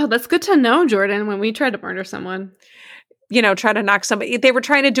 Oh, that's good to know, Jordan, when we try to murder someone. Try to knock somebody. They were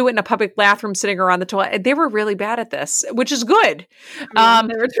trying to do it in a public bathroom sitting around the toilet. They were really bad at this, which is good. They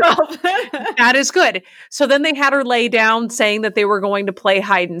were 12. That is good. So then they had her lay down saying that they were going to play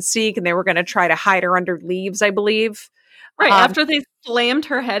hide and seek and they were going to try to hide her under leaves, I believe. Right, after they slammed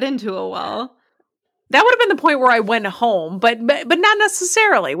her head into a wall. That would have been the point where I went home, but not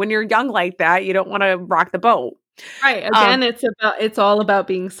necessarily. When you're young like that, you don't want to rock the boat. Right. Again, it's all about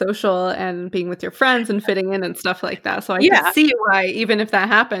being social and being with your friends and fitting in and stuff like that. So I can see why, even if that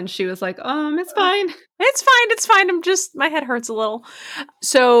happened, she was like, it's fine. It's fine. My head hurts a little.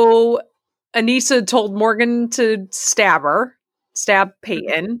 So Anissa told Morgan to stab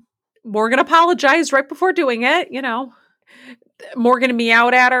Peyton. Morgan apologized right before doing it, Morgan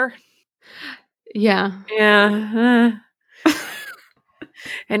meowed at her. Yeah. Yeah.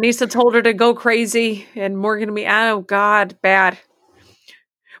 Anissa told her to go crazy, and Morgan oh God, bad.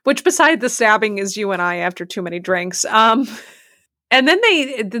 Which beside the stabbing is you and I after too many drinks. And then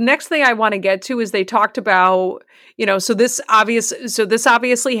the next thing I want to get to is they talked about, so this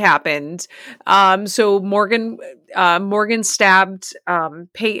obviously happened. So Morgan stabbed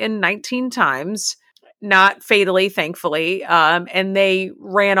Peyton 19 times, not fatally, thankfully. And they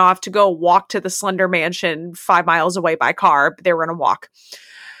ran off to go walk to the Slender Mansion 5 miles away by car. They were going to walk.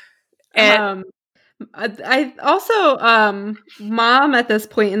 And I also, mom at this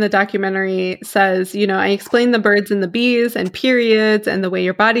point in the documentary says, I explained the birds and the bees and periods and the way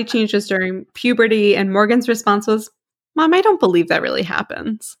your body changes during puberty. And Morgan's response was, Mom, I don't believe that really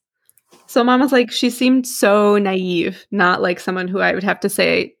happens. So mom was like, she seemed so naive, not like someone who I would have to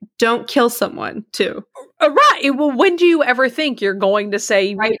say, don't kill someone too. Right. Well, when do you ever think you're going to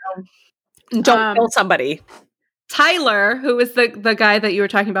say, right. Don't kill somebody? Tyler, who was the guy that you were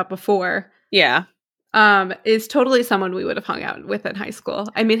talking about before. Yeah. Is totally someone we would have hung out with in high school.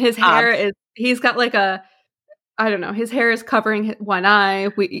 I mean, his hair he's got like I don't know, his hair is covering one eye.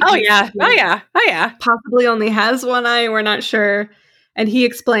 Oh yeah. Possibly only has one eye. We're not sure. And he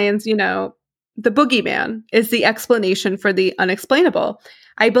explains, the boogeyman is the explanation for the unexplainable.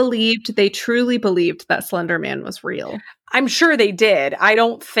 They truly believed that Slender Man was real. I'm sure they did. I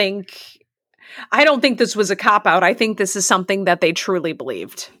don't think this was a cop-out. I think this is something that they truly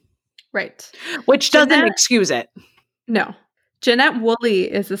believed. Right. Which doesn't excuse it. No. Jeanette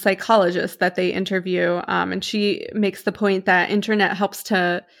Woolley is the psychologist that they interview, and she makes the point that internet helps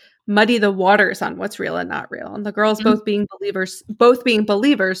to muddy the waters on what's real and not real. And the girls both being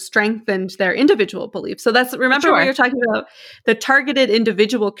believers strengthened their individual beliefs. So remember we were talking about the targeted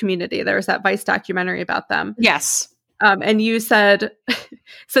individual community. There was that Vice documentary about them. Yes. And you said,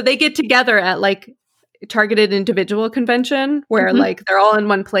 so they get together at like targeted individual convention where like they're all in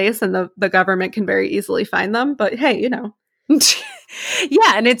one place and the government can very easily find them. But hey,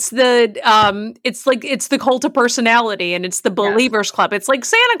 Yeah, and it's the cult of personality, and it's the Believers Club. It's like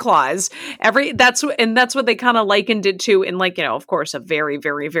Santa Claus. That's what they kind of likened it to in of course, a very,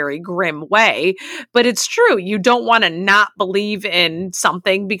 very, very grim way. But it's true. You don't want to not believe in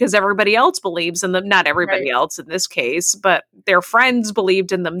something because everybody else believes in them. Not everybody else in this case, but their friends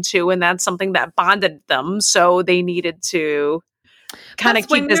believed in them too, and that's something that bonded them. So they needed to kind of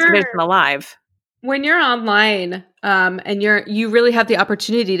keep this vision alive. When you're online, and you really have the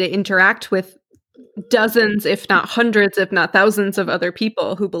opportunity to interact with dozens, if not hundreds, if not thousands of other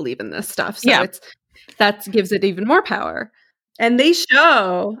people who believe in this stuff. So that gives it even more power. And they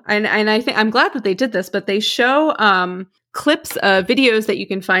show, and I think I'm glad that they did this, but they show clips of videos that you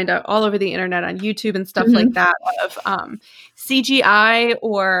can find out all over the internet on YouTube and stuff like that of CGI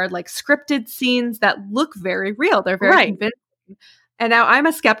or like scripted scenes that look very real. They're very convincing. And now I'm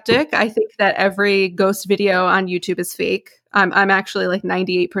a skeptic. I think that every ghost video on YouTube is fake. I'm actually like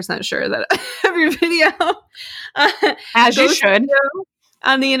 98% sure that every video as you should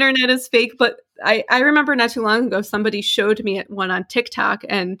on the internet is fake. But I remember not too long ago, somebody showed me one on TikTok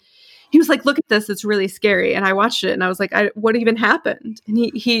and he was like, look at this. It's really scary. And I watched it and I was like, what even happened? And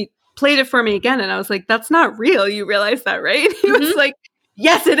he played it for me again. And I was like, that's not real. You realize that, right? He was like,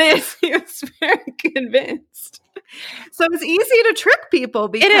 yes, it is. He was very convinced. So it's easy to trick people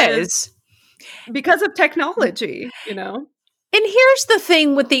because of technology, And here's the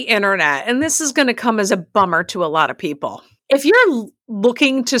thing with the internet, and this is going to come as a bummer to a lot of people. If you're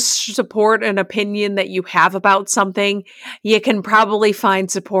looking to support an opinion that you have about something, you can probably find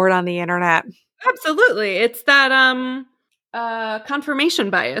support on the internet. Absolutely. It's that confirmation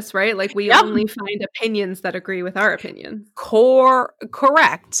bias, right? Like we only find opinions that agree with our opinion.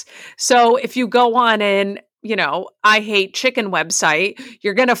 Correct. So if you go on I hate chicken website,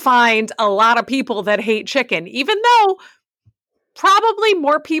 you're going to find a lot of people that hate chicken, even though probably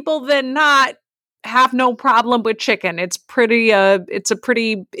more people than not have no problem with chicken. It's a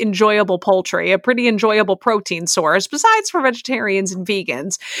pretty enjoyable poultry, a pretty enjoyable protein source, besides for vegetarians and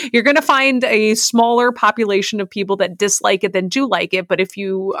vegans. You're going to find a smaller population of people that dislike it than do like it. But if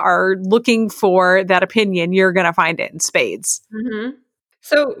you are looking for that opinion, you're going to find it in spades. Mm-hmm.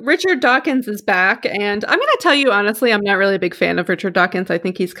 So Richard Dawkins is back, and I'm going to tell you honestly, I'm not really a big fan of Richard Dawkins. I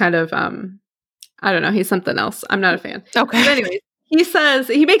think he's kind of, I don't know, he's something else. I'm not a fan. Okay. But anyways,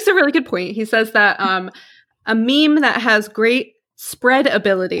 he makes a really good point. He says that a meme that has great spread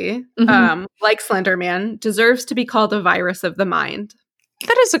ability, like Slender Man, deserves to be called a virus of the mind.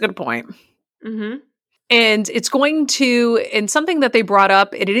 That is a good point. Mm-hmm. And it's going to, and something that they brought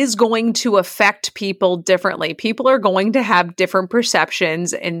up, it is going to affect people differently. People are going to have different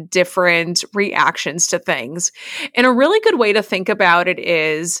perceptions and different reactions to things. And a really good way to think about it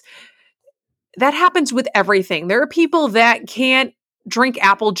is that happens with everything. There are people that can't drink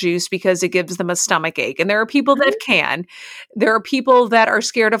apple juice because it gives them a stomach ache. And there are people that can. There are people that are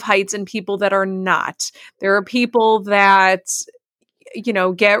scared of heights and people that are not. There are people that,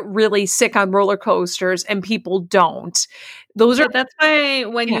 get really sick on roller coasters and people don't. That's why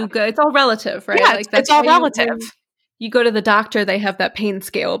when you go, it's all relative, right? Yeah, it's all relative. You go to the doctor, they have that pain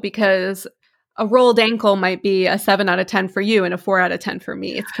scale because a rolled ankle might be a 7 out of 10 for you and a 4 out of 10 for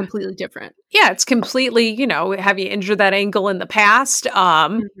me. It's completely different. Yeah, it's completely, have you injured that ankle in the past?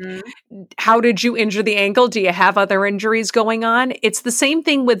 How did you injure the ankle? Do you have other injuries going on? It's the same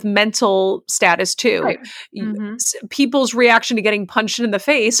thing with mental status too. Right. People's reaction to getting punched in the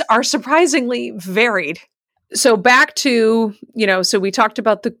face are surprisingly varied. So back to, so we talked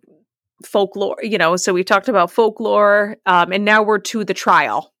about the folklore, so we talked about folklore, and now we're to the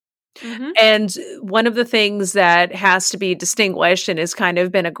trial. And one of the things that has to be distinguished and has kind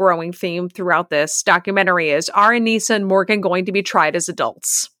of been a growing theme throughout this documentary is, are Anissa and Morgan going to be tried as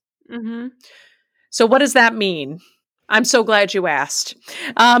adults? So what does that mean? I'm so glad you asked,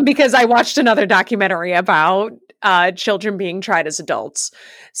 because I watched another documentary about children being tried as adults.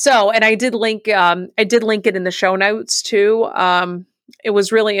 So, and I did link it in the show notes too. It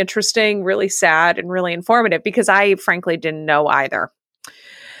was really interesting, really sad, and really informative because I frankly didn't know either.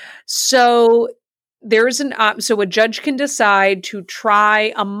 So there's so a judge can decide to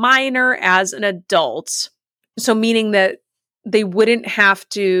try a minor as an adult. So meaning that they wouldn't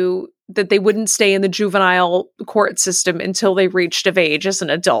stay in the juvenile court system until they reached of age as an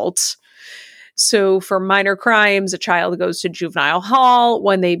adult. So for minor crimes, a child goes to juvenile hall.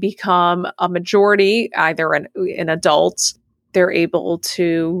 When they become a majority, either an adult, they're able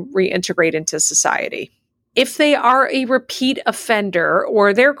to reintegrate into society. If they are a repeat offender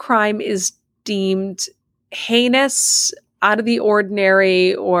or their crime is deemed heinous, out of the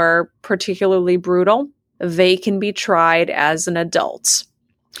ordinary, or particularly brutal, they can be tried as an adult.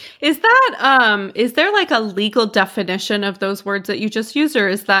 Is there like a legal definition of those words that you just used, or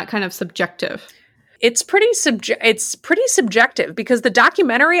is that kind of subjective? It's pretty subjective because the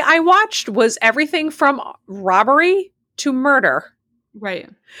documentary I watched was everything from robbery to murder. Right.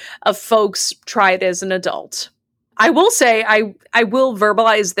 Of folks tried as an adult. I will say, I will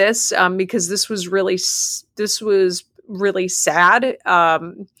verbalize this because this was really sad. A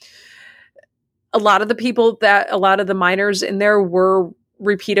lot of the minors in there were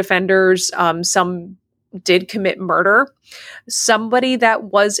repeat offenders. Some did commit murder. Somebody that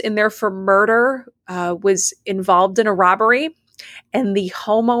was in there for murder was involved in a robbery, and the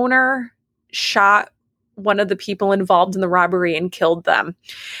homeowner shot one of the people involved in the robbery and killed them.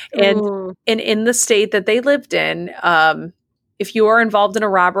 And in the state that they lived in, if you are involved in a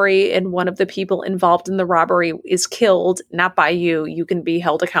robbery and one of the people involved in the robbery is killed, not by you, you can be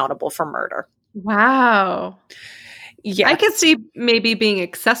held accountable for murder. Wow. Yeah. I could see maybe being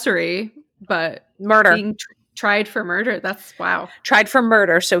accessory, but murder. Being tried for murder, that's wow. Tried for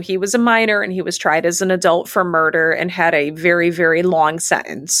murder. So he was a minor and he was tried as an adult for murder and had a very, very long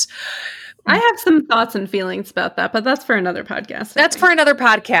sentence. I have some thoughts and feelings about that, but that's for another podcast. That's for another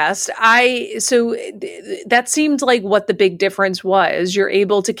podcast. So that seemed like what the big difference was. You're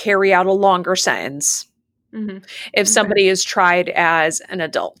able to carry out a longer sentence if somebody is tried as an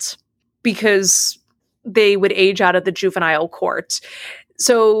adult because they would age out of the juvenile court.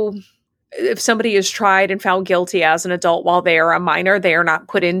 So if somebody is tried and found guilty as an adult while they are a minor, they are not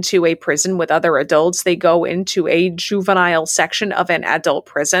put into a prison with other adults. They go into a juvenile section of an adult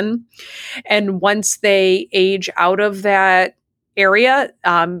prison. And once they age out of that area,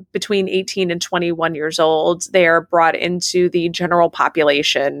 between 18 and 21 years old, they are brought into the general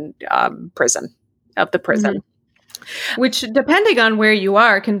population prison. Which, depending on where you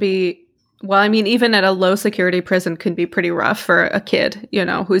are, can be, well, I mean, even at a low security prison can be pretty rough for a kid,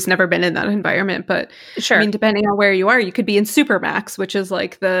 who's never been in that environment. But sure. I mean, depending on where you are, you could be in Supermax, which is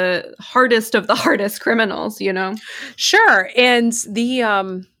like the hardest of the hardest criminals, Sure. And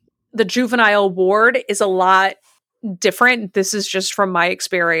the juvenile ward is a lot different. This is just from my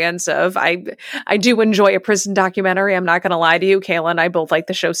experience of, I do enjoy a prison documentary. I'm not going to lie to you. Kayla and I both like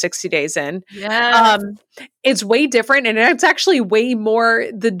the show 60 Days In. Yeah. It's way different. And it's actually way more,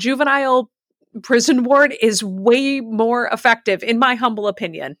 the juvenile prison ward is way more effective, in my humble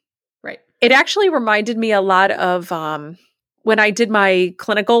opinion. Right. It actually reminded me a lot of, when I did my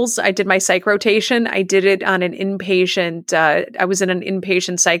clinicals, I did my psych rotation. I did it on an inpatient, I was in an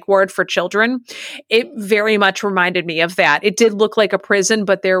inpatient psych ward for children. It very much reminded me of that. It did look like a prison,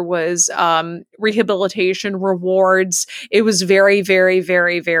 but there was rehabilitation, rewards. It was very, very,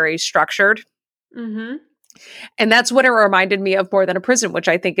 very, very structured. Mm-hmm. And that's what it reminded me of more than a prison, which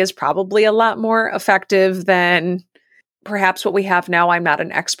I think is probably a lot more effective than perhaps what we have now. I'm not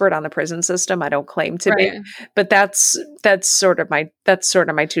an expert on the prison system. I don't claim to be, but that's sort of my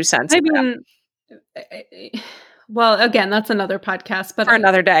 2 cents. I mean, well, again, that's another podcast, but for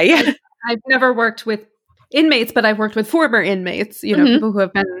another day. I've never worked with inmates, but I've worked with former inmates, you know, people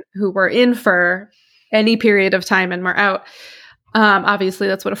who were in for any period of time and were out. Obviously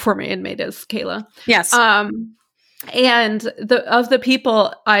that's what a former inmate is, Kayla. Yes. And of the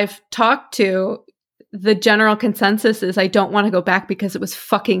people I've talked to, the general consensus is I don't want to go back because it was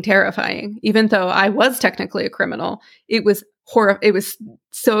fucking terrifying. Even though I was technically a criminal, it was it was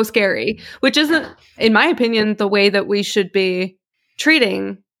so scary, which isn't, in my opinion, the way that we should be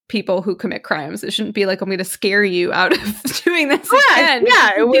treating people who commit crimes. It shouldn't be like, I'm going to scare you out of doing this again.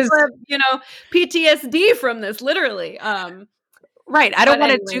 Yeah, it was, have, you know, PTSD from this, literally. Right. I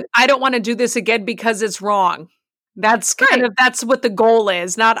don't want to do this again because it's wrong. That's that's what the goal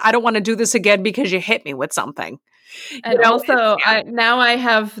is. Not, I don't want to do this again because you hit me with something. And also, I'm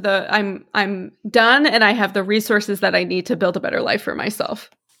done, and I have the resources that I need to build a better life for myself.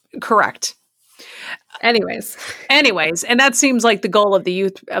 Correct. Anyways, and that seems like the goal of the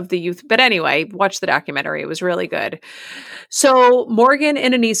youth. But anyway, watch the documentary. It was really good. So Morgan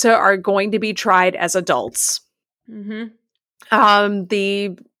and Anissa are going to be tried as adults. The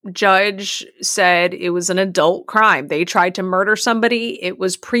judge said it was an adult crime. They tried to murder somebody. It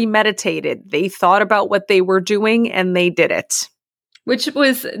was premeditated. They thought about what they were doing and they did it. Which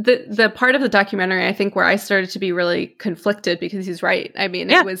was the part of the documentary, I think, where I started to be really conflicted, because he's right. I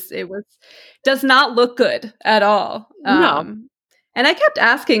mean, it was does not look good at all. No. And I kept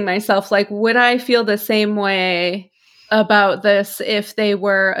asking myself, like, would I feel the same way about this if they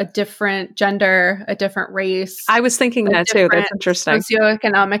were a different gender, a different race? I was thinking that too. That's interesting.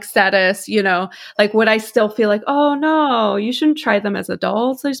 Socioeconomic status, you know, like, would I still feel like, oh no, you shouldn't try them as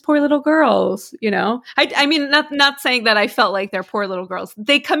adults? They're just poor little girls, you know? I mean, not saying that I felt like they're poor little girls.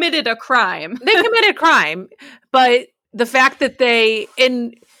 They committed a crime. But the fact that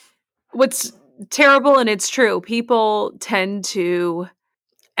what's terrible, and it's true, people tend to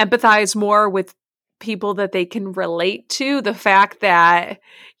empathize more with people that they can relate to. The fact that,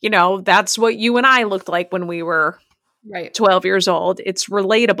 you know, that's what you and I looked like when we were 12 years old. It's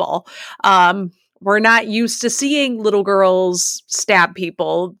relatable. We're not used to seeing little girls stab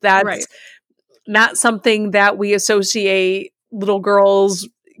people. That's not something that we associate little girls,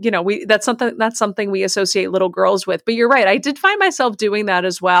 you know, that's something we associate little girls with. But you're right. I did find myself doing that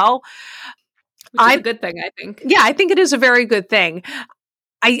as well. Which is a good thing, I think. Yeah, I think it is a very good thing.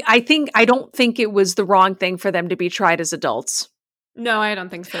 I don't think it was the wrong thing for them to be tried as adults. No, I don't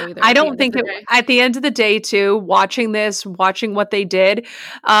think so either. I don't think at the end of the day, too, watching what they did,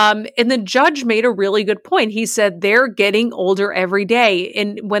 and the judge made a really good point. He said they're getting older every day.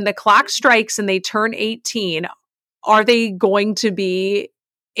 And when the clock strikes and they turn 18, are they going to be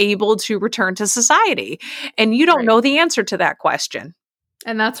able to return to society? And you don't know the answer to that question.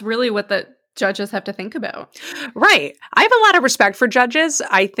 And that's really what the judges have to think about. Right. I have a lot of respect for judges.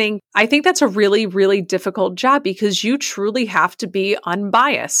 I think that's a really, really difficult job, because you truly have to be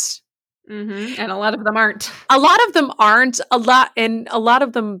unbiased. And a lot of them aren't. A lot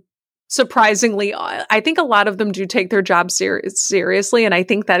of them, surprisingly, I think a lot of them do take their job seriously. And I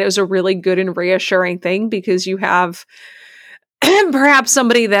think that is a really good and reassuring thing, because you have perhaps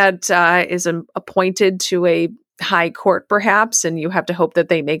somebody that is appointed to a high court, perhaps, and you have to hope that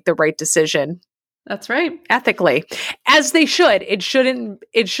they make the right decision. That's right. Ethically, as they should. It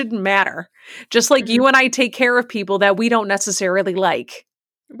shouldn't matter. Just like you and I take care of people that we don't necessarily like.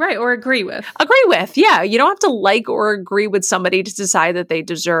 Right. Or agree with. Yeah. You don't have to like or agree with somebody to decide that they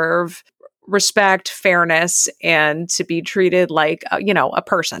deserve respect, fairness, and to be treated like, a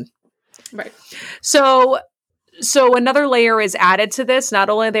person. Right. So another layer is added to this. Not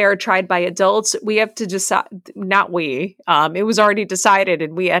only they are tried by adults, we have to decide, not we, it was already decided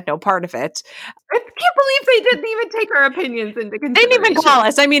and we had no part of it. I can't believe they didn't even take our opinions into consideration. They didn't even call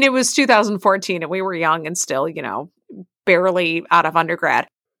us. I mean, it was 2014 and we were young and still, barely out of undergrad.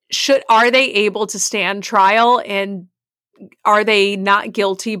 Are they able to stand trial, and are they not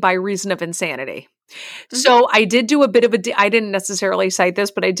guilty by reason of insanity? So I did do a bit of I didn't necessarily cite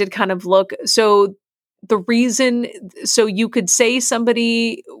this, but I did kind of look. So you could say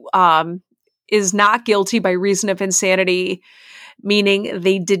somebody is not guilty by reason of insanity, meaning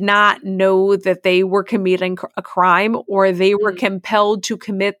they did not know that they were committing a crime, or they were compelled to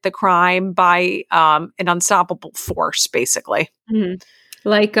commit the crime by an unstoppable force, basically.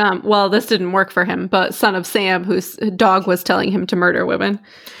 Like, this didn't work for him, but Son of Sam, whose dog was telling him to murder women.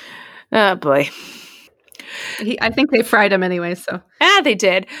 Oh, boy. I think they fried him anyway, so. They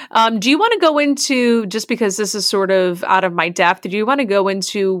did. Do you want to go into, just because this is sort of out of my depth, do you want to go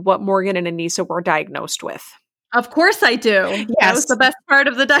into what Morgan and Anissa were diagnosed with? Of course I do. Yes. That was the best part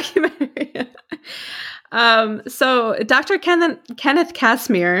of the documentary. So Dr. Kenneth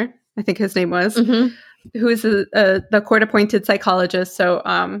Casimir, I think his name was, who is the court-appointed psychologist. So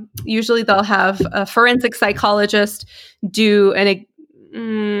usually they'll have a forensic psychologist do an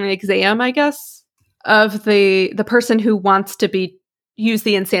exam, I guess, of the person who wants to use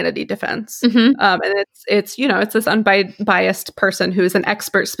the insanity defense. And it's this unbiased person who is an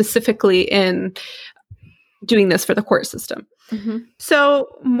expert specifically in doing this for the court system. So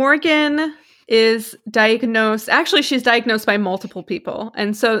Morgan is diagnosed. Actually, she's diagnosed by multiple people.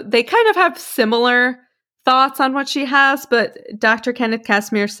 And so they kind of have similar thoughts on what she has. But Dr. Kenneth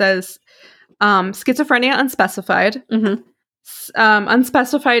Casimir says schizophrenia unspecified.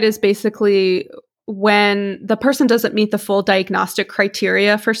 Unspecified is basically when the person doesn't meet the full diagnostic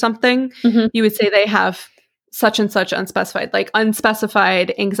criteria for something. You would say they have such and such unspecified. Like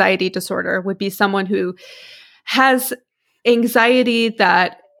unspecified anxiety disorder would be someone who has anxiety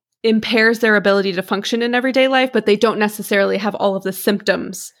that impairs their ability to function in everyday life, but they don't necessarily have all of the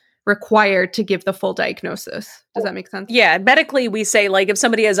symptoms required to give the full diagnosis. Does that make sense? Yeah. Medically, we say like if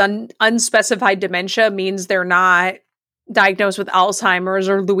somebody has unspecified dementia, means they're not diagnosed with Alzheimer's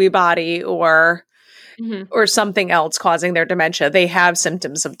or Lewy body or something else causing their dementia. They have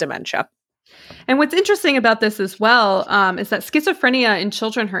symptoms of dementia. And what's interesting about this as well is that schizophrenia in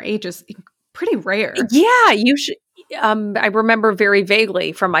children her age is pretty rare. Yeah, you should. I remember very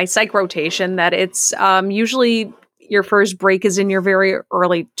vaguely from my psych rotation that it's usually your first break is in your very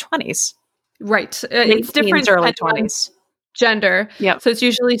early 20s. Right. It's different. Early 20s. Gender. Yeah. So it's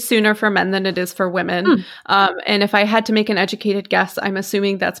usually sooner for men than it is for women. And if I had to make an educated guess, I'm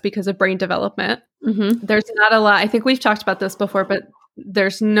assuming that's because of brain development. There's not a lot. I think we've talked about this before, but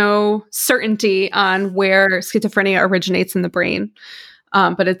there's no certainty on where schizophrenia originates in the brain.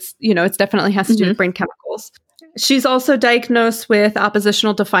 But it's definitely has to do with brain chemicals. She's also diagnosed with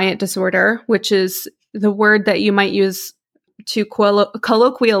oppositional defiant disorder, which is the word that you might use to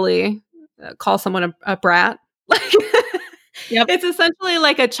colloquially call someone a brat. It's essentially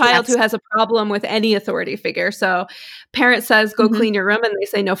like a child who has a problem with any authority figure. So parent says, go clean your room. And they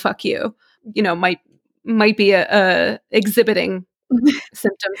say, no, fuck you, might be exhibiting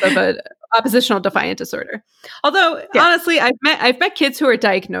symptoms of an oppositional defiant disorder. Although honestly, I've met kids who are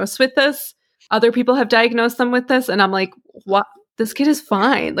diagnosed with this. Other people have diagnosed them with this. And I'm like, what? This kid is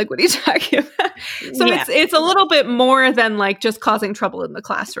fine. Like, what are you talking about? So it's a little bit more than like just causing trouble in the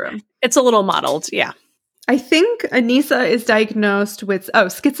classroom. It's a little muddled. Yeah. I think Anissa is diagnosed with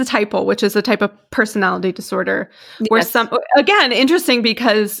schizotypal, which is a type of personality disorder. Where again, interesting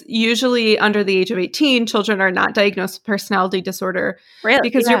because usually under the age of 18, children are not diagnosed with personality disorder. Really?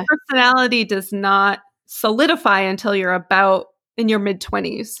 Because your personality does not solidify until you're about in your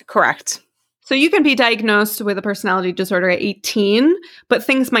mid-20s. Correct. So you can be diagnosed with a personality disorder at 18, but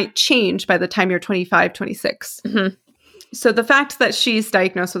things might change by the time you're 25, 26. So the fact that she's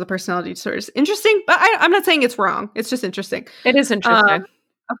diagnosed with a personality disorder is interesting, but I'm not saying it's wrong. It's just interesting. It is interesting.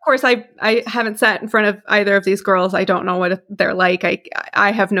 Of course, I haven't sat in front of either of these girls. I don't know what they're like.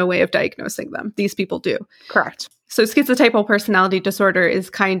 I have no way of diagnosing them. These people do. Correct. So schizotypal personality disorder is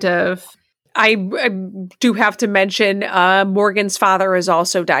kind of... I do have to mention Morgan's father is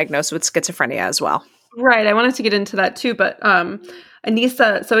also diagnosed with schizophrenia as well. Right. I wanted to get into that too, but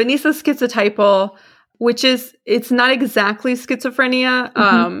Anissa's schizotypal, which is, it's not exactly schizophrenia,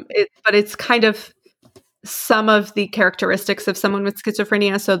 but it's kind of some of the characteristics of someone with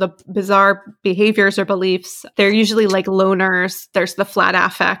schizophrenia. So the bizarre behaviors or beliefs, they're usually like loners. There's the flat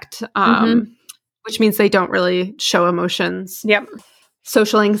affect, which means they don't really show emotions. Yep.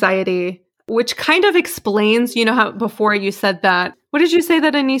 Social anxiety, which kind of explains, you know how before you said that, what did you say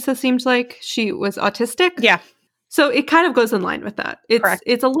that Anissa seemed like? She was autistic? Yeah. So it kind of goes in line with that.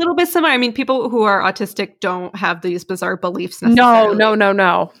 It's a little bit similar. I mean, people who are autistic don't have these bizarre beliefs necessarily.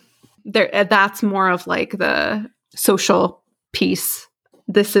 No. That's more of like the social piece.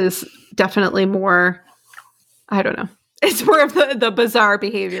 This is definitely more, I don't know. It's more of the bizarre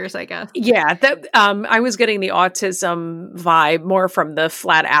behaviors, I guess. Yeah, I was getting the autism vibe more from the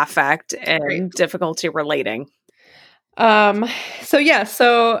flat affect and difficulty relating.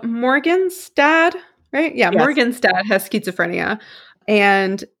 So Morgan's dad, right? Yeah, yes. Morgan's dad has schizophrenia.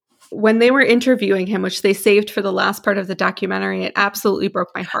 And when they were interviewing him, which they saved for the last part of the documentary, it absolutely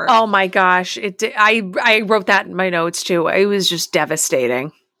broke my heart. Oh my gosh. I wrote that in my notes too. It was just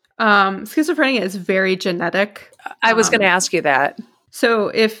devastating. Schizophrenia is very genetic. I was going to ask you that. So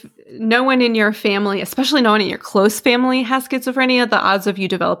if no one in your family, especially no one in your close family, has schizophrenia, the odds of you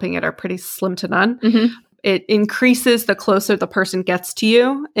developing it are pretty slim to none. Mm-hmm. It increases the closer the person gets to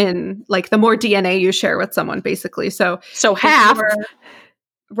you, and like the more DNA you share with someone, basically. So half.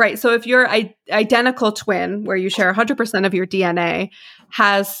 Right. So if your identical twin, where you share 100% of your DNA,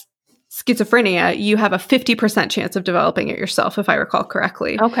 has schizophrenia, you have a 50% chance of developing it yourself, if I recall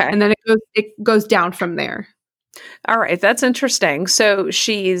correctly. Okay. And then it goes down from there. All right. That's interesting. So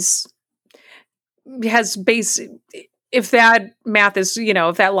if that math is,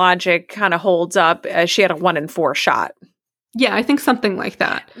 if that logic kind of holds up, she had a 1 in 4 shot. Yeah, I think something like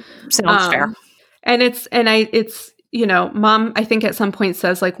that. Sounds fair. And it's mom, I think at some point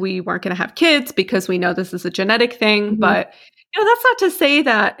says like, we weren't going to have kids because we know this is a genetic thing. Mm-hmm. But, that's not to say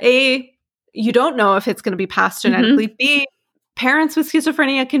that A, you don't know if it's going to be passed genetically. Mm-hmm. B, parents with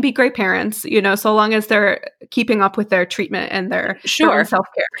schizophrenia can be great parents, so long as they're keeping up with their treatment and their own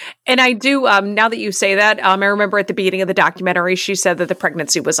self-care. And I do, now that you say that, I remember at the beginning of the documentary, she said that the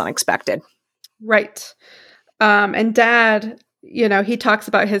pregnancy was unexpected. Right. And Dad, he talks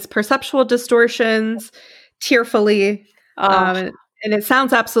about his perceptual distortions tearfully. And it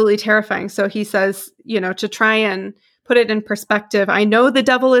sounds absolutely terrifying. So he says, to try and put it in perspective, I know the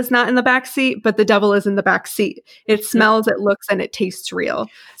devil is not in the back seat, but the devil is in the back seat. It smells, it looks, and it tastes real.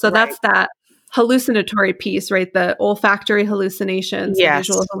 So that's that hallucinatory piece, right? The olfactory hallucinations, the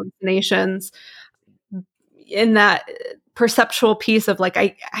visual hallucinations, in that perceptual piece of like,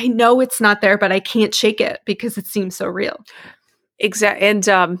 I know it's not there, but I can't shake it because it seems so real. Exactly. And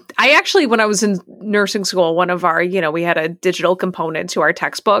I actually, when I was in nursing school, one of our, we had a digital component to our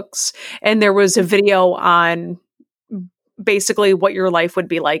textbooks, and there was a video on basically what your life would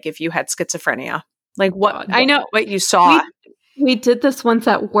be like if you had schizophrenia. Like what you saw. We did this once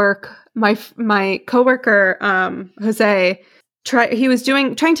at work. My coworker, Jose, he was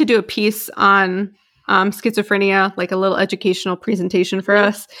trying to do a piece on schizophrenia, like a little educational presentation for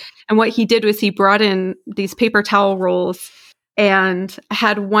us. And what he did was he brought in these paper towel rolls and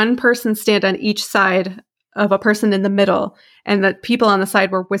had one person stand on each side of a person in the middle, and the people on the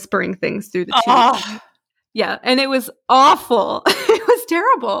side were whispering things through the tube. Yeah, and it was awful. It was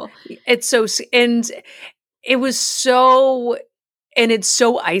terrible. It's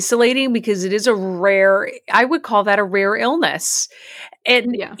so isolating because it is I would call that a rare illness.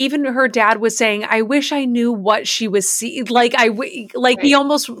 And even her dad was saying, I wish I knew what she was seeing. He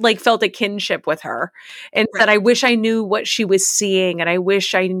almost felt a kinship with her and said, I wish I knew what she was seeing. And I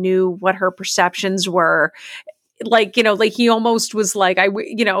wish I knew what her perceptions were. He almost was like,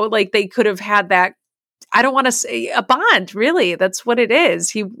 they could have had that. I don't want to say a bond, really. That's what it is.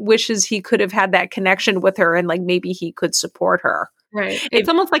 He wishes he could have had that connection with her and maybe he could support her. Right. It's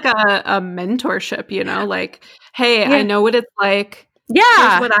almost like a mentorship, like, hey, I know what it's like.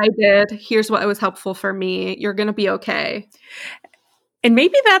 Yeah. Here's what I did. Here's what was helpful for me. You're going to be okay. And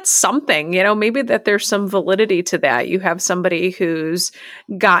maybe that's something, maybe that there's some validity to that. You have somebody who's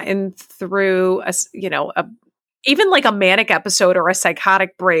gotten through even like a manic episode or a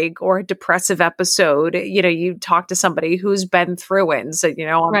psychotic break or a depressive episode, you talk to somebody who's been through it and said,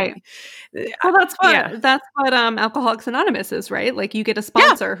 right. Well, that's what Alcoholics Anonymous is, right? Like you get a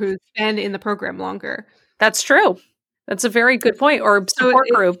sponsor who's been in the program longer. That's true. That's a very good point. Or support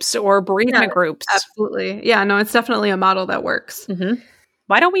groups or bereavement groups. Absolutely. Yeah, no, it's definitely a model that works. Mm-hmm.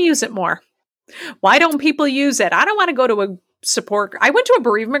 Why don't we use it more? Why don't people use it? I don't want to go to a support. I went to a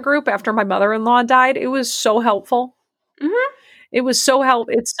bereavement group after my mother-in-law died. It was so helpful. Mm-hmm. It was so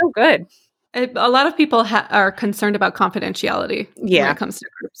helpful. It's so good. A lot of people are concerned about confidentiality when it comes to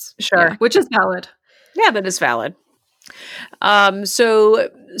groups. Sure. Which is valid. Yeah, that is valid. So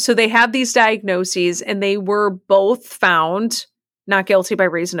they have these diagnoses and they were both found not guilty by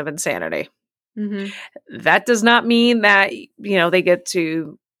reason of insanity. Mm-hmm. That does not mean that, they get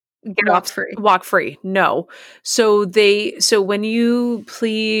to walk free. No. So when you're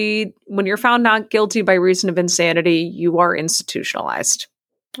found not guilty by reason of insanity, you are institutionalized.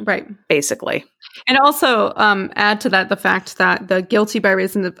 Right. Basically. And also add to that the fact that the guilty by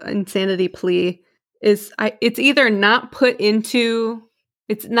reason of insanity plea is it's either not put into,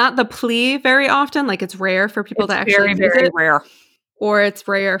 it's not the plea very often, like it's rare for people to actually very, very rare. Or it's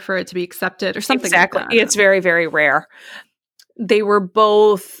rare for it to be accepted or something like that. It's very, very rare. They were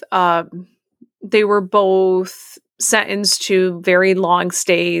both sentenced to very long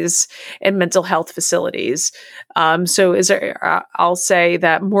stays in mental health facilities. I'll say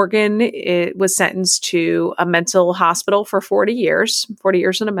that Morgan was sentenced to a mental hospital for 40 years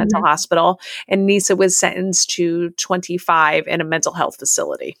in a mental hospital, and Nisa was sentenced to 25 in a mental health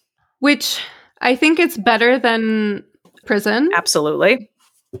facility. Which I think it's better than prison. Absolutely.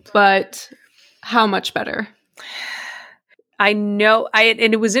 But how much better? I know.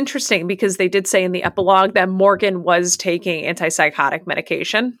 And it was interesting because they did say in the epilogue that Morgan was taking antipsychotic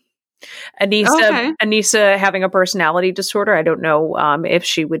medication. Anissa having a personality disorder. I don't know if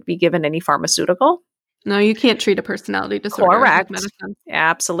she would be given any pharmaceutical. No, you can't treat a personality disorder. Correct. With medicine.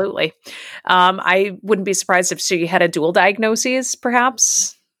 Absolutely. I wouldn't be surprised if she had a dual diagnosis,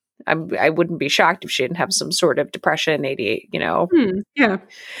 perhaps. I wouldn't be shocked if she didn't have some sort of depression, ADHD,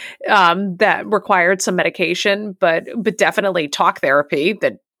 that required some medication, but definitely talk therapy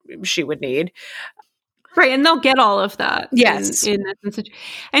that she would need. Right, and they'll get all of that. Yes.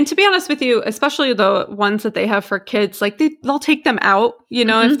 And to be honest with you, especially the ones that they have for kids, like they'll take them out,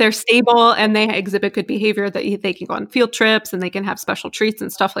 if they're stable and they exhibit good behavior, that they can go on field trips and they can have special treats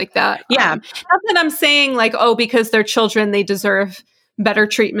and stuff like that. Yeah. Not that I'm saying like, because they're children, they deserve better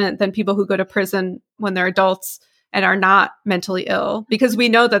treatment than people who go to prison when they're adults and are not mentally ill, because we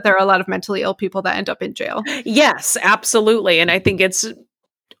know that there are a lot of mentally ill people that end up in jail. Yes, absolutely. And I think it's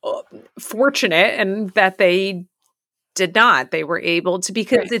fortunate and that they did not. They were able to,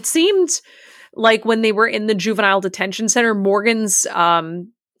 because it seemed like when they were in the juvenile detention center, Morgan's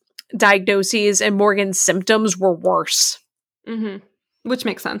diagnoses and Morgan's symptoms were worse. Mm-hmm. Which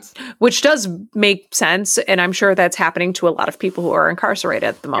makes sense. Which does make sense. And I'm sure that's happening to a lot of people who are incarcerated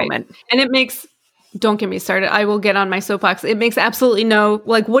at the moment. Right. And it makes, don't get me started, I will get on my soapbox. It makes absolutely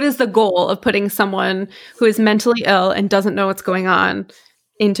what is the goal of putting someone who is mentally ill and doesn't know what's going on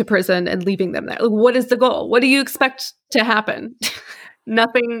into prison and leaving them there? Like, what is the goal? What do you expect to happen?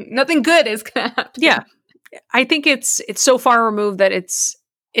 Nothing good is going to happen. Yeah. I think it's so far removed that it's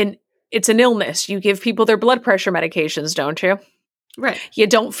an illness. You give people their blood pressure medications, don't you? Right. You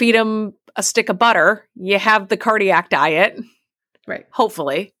don't feed them a stick of butter. You have the cardiac diet. Right.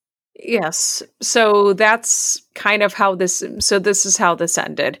 Hopefully. Yes. So that's kind of how this is how this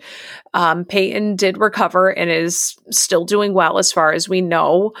ended. Peyton did recover and is still doing well as far as we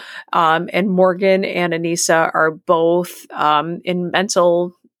know. And Morgan and Anissa are both in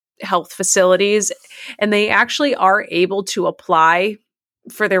mental health facilities, and they actually are able to apply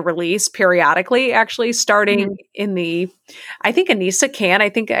for their release periodically, actually starting in I think Anissa can. I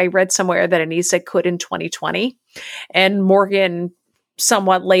think I read somewhere that Anissa could in 2020 and Morgan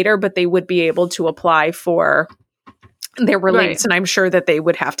somewhat later, but they would be able to apply for their release. Right. And I'm sure that they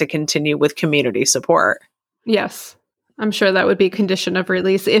would have to continue with community support. Yes. I'm sure that would be a condition of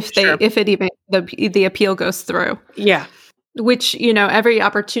release if the appeal goes through. Yeah. Which, every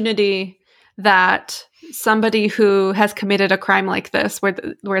opportunity that somebody who has committed a crime like this,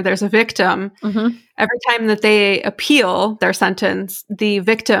 where there's a victim, every time that they appeal their sentence, the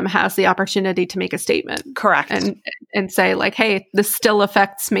victim has the opportunity to make a statement. Correct. And say like, hey, this still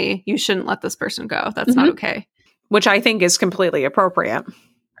affects me. You shouldn't let this person go. That's not okay. Which I think is completely appropriate.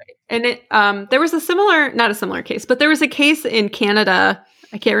 And there was not a similar case, but there was a case in Canada.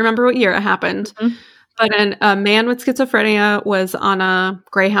 I can't remember what year it happened, but a man with schizophrenia was on a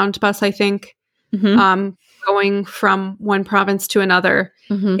Greyhound bus, I think, going from one province to another.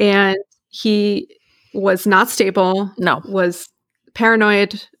 And he was not stable. No. Was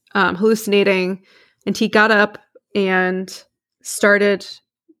paranoid, hallucinating. And he got up and started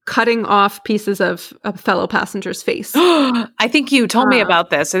cutting off pieces of a fellow passenger's face. I think you told me about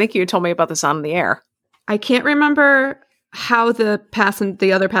this. I think you told me about this on the air. I can't remember how the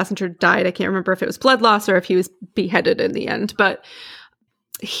other passenger died. I can't remember if it was blood loss or if he was beheaded in the end. But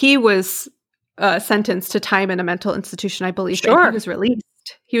he was sentenced to time in a mental institution, I believe. Sure.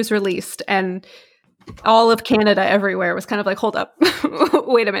 He was released. And all of Canada everywhere was kind of like, hold up,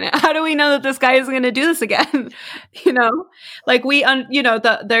 wait a minute. How do we know that this guy isn't going to do this again? Like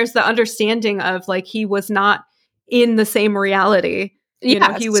there's the understanding of like, he was not in the same reality.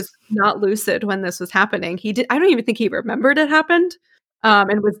 He was not lucid when this was happening. I don't even think he remembered it happened.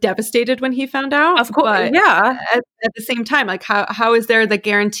 And was devastated when he found out. Of course, but yeah. At the same time, like how is there the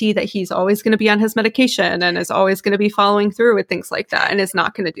guarantee that he's always going to be on his medication and is always going to be following through with things like that and is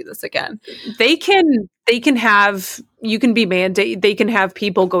not going to do this again? They can have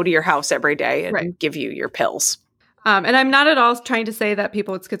people go to your house every day and give you your pills. And I'm not at all trying to say that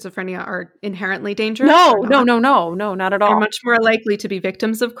people with schizophrenia are inherently dangerous. No, not at all. They're much more likely to be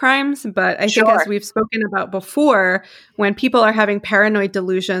victims of crimes. But I think, as we've spoken about before, when people are having paranoid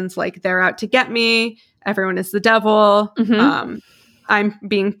delusions, like they're out to get me, everyone is the devil, I'm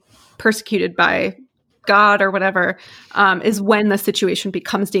being persecuted by God or whatever, is when the situation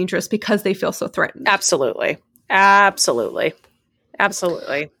becomes dangerous because they feel so threatened. Absolutely.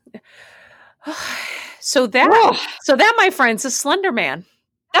 So that, my friends, is Slender Man.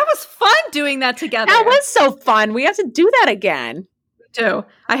 That was fun doing that together. That was so fun. We have to do that again. Do.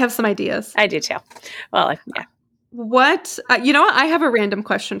 I have some ideas. I do too. Well, yeah. What? You know what? I have a random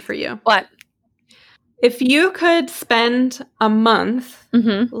question for you. What? If you could spend a month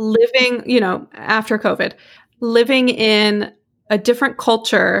living, after COVID, living in a different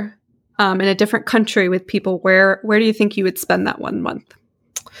culture, in a different country with people, where do you think you would spend that 1 month?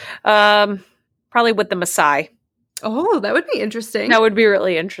 Probably with the Maasai. Oh, that would be interesting. That would be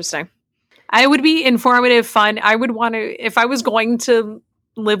really interesting. I would be informative, fun. I would want to, if I was going to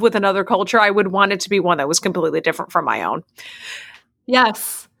live with another culture, I would want it to be one that was completely different from my own.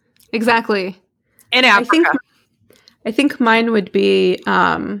 Yes, exactly. In Africa. I think mine would be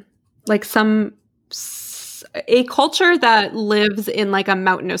like a culture that lives in like a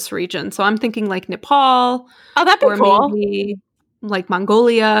mountainous region. So I'm thinking like Nepal. Oh, that'd be cool. Maybe like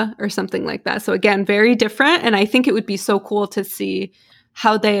Mongolia or something like that. So again, very different. And I think it would be so cool to see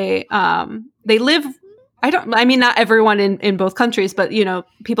how they live. Not everyone in both countries, but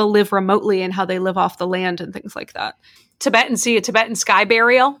people live remotely and how they live off the land and things like that. Tibetan sky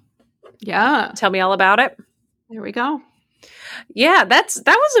burial. Yeah. Tell me all about it. There we go. Yeah, that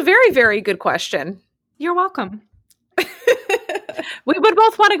was a very, very good question. You're welcome. We would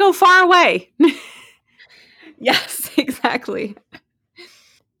both want to go far away. Yes, exactly.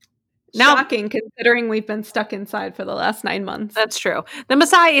 Now, shocking considering we've been stuck inside for the last 9 months. That's true. The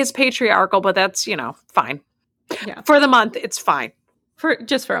Maasai is patriarchal, but that's, fine. Yeah. For the month, it's fine. For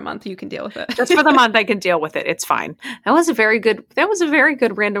a month, you can deal with it. Just for the month, I can deal with it. It's fine. That was a very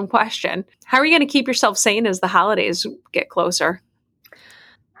good random question. How are you going to keep yourself sane as the holidays get closer?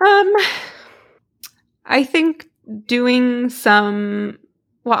 I think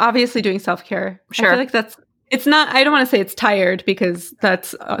obviously doing self-care. Sure. I feel like it's not, I don't want to say it's tired because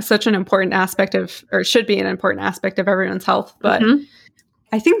that's such an important aspect or should be an important aspect of everyone's health. But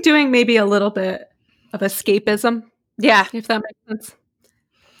I think doing maybe a little bit of escapism. Yeah. If that makes sense.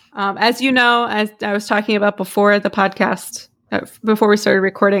 As you know, as I was talking about before the podcast, before we started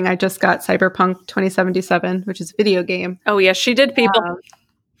recording, I just got Cyberpunk 2077, which is a video game. Oh, yes, she did, people.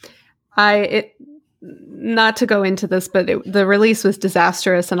 Not to go into this, but the release was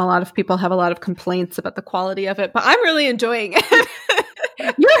disastrous, and a lot of people have a lot of complaints about the quality of it, but I'm really enjoying it.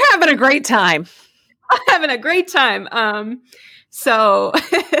 You're having a great time. I'm having a great time. So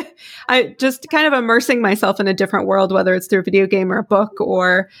I just kind of immersing myself in a different world, whether it's through a video game or a book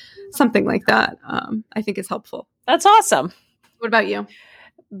or something like that. I think is helpful. That's awesome. What about you?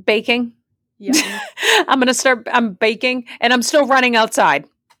 Baking. Yeah. I'm baking and I'm still running outside.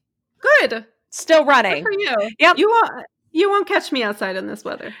 Good. Still running. Good for you. Yep. You won't catch me outside in this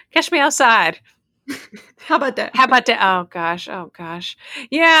weather. Catch me outside. How about that? Oh gosh.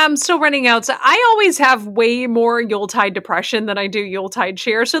 Yeah, I'm still running outside. I always have way more Yuletide depression than I do Yuletide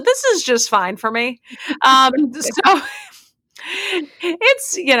cheer. So this is just fine for me. So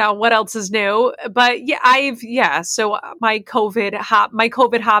it's, what else is new? But yeah, so my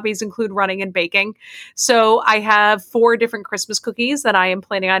COVID hobbies include running and baking. So I have 4 different Christmas cookies that I am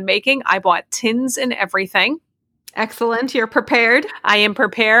planning on making. I bought tins and everything. Excellent. You're prepared. I am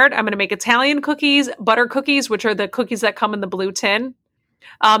prepared. I'm going to make Italian cookies, butter cookies, which are the cookies that come in the blue tin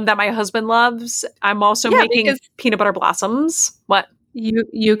that my husband loves. I'm also making peanut butter blossoms. What?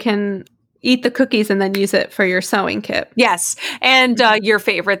 You can eat the cookies and then use it for your sewing kit. Yes. And your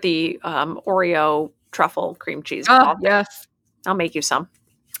favorite, the Oreo truffle cream cheese. Oh, yes. I'll make you some.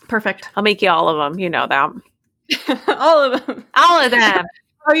 Perfect. I'll make you all of them. You know that. All of them. All of them.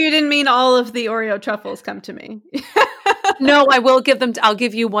 Oh, you didn't mean all of the Oreo truffles come to me. No, I will give them. I'll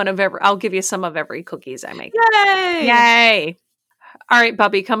give you I'll give you some of every cookies I make. Yay! All right,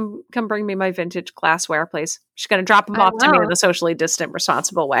 Bubby, come bring me my vintage glassware, please. She's going to drop them off to me in a socially distant,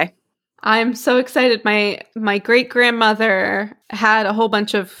 responsible way. I'm so excited. My great grandmother had a whole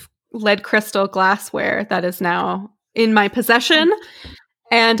bunch of lead crystal glassware that is now in my possession.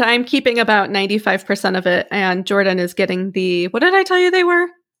 And I'm keeping about 95% of it. And Jordan is getting what did I tell you they were?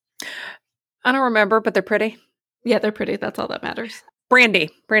 I don't remember, but they're pretty. Yeah, they're pretty. That's all that matters. Brandy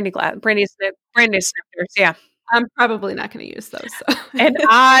snifters. Yeah. I'm probably not going to use those. So. And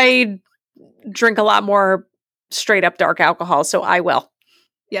I drink a lot more straight up dark alcohol, so I will.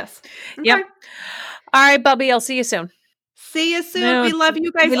 Yes. Okay. Yep. All right, Bubby, I'll see you soon. See you soon. No, we love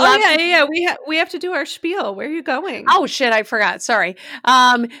you guys. Yeah. We have to do our spiel. Where are you going? Oh shit, I forgot. Sorry.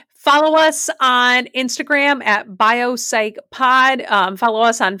 Follow us on Instagram at BioPsychPod. Follow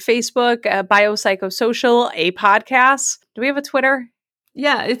us on Facebook, Biopsychosocial, a podcast. Do we have a Twitter?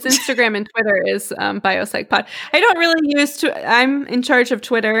 Yeah, it's Instagram and Twitter is BioPsychPod. I don't really use I'm in charge of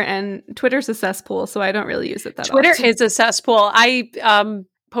Twitter, and Twitter's a cesspool, so I don't really use it that often. Twitter is a cesspool.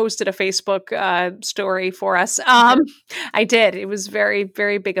 posted a Facebook story for us. I did. It was very,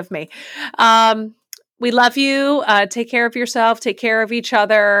 very big of me. We love you. Take care of yourself. Take care of each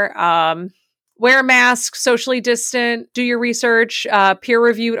other. Wear a mask, socially distant, do your research,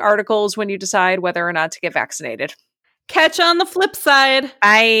 peer-reviewed articles when you decide whether or not to get vaccinated. Catch you on the flip side.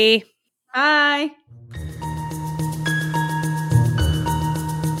 Bye. Bye.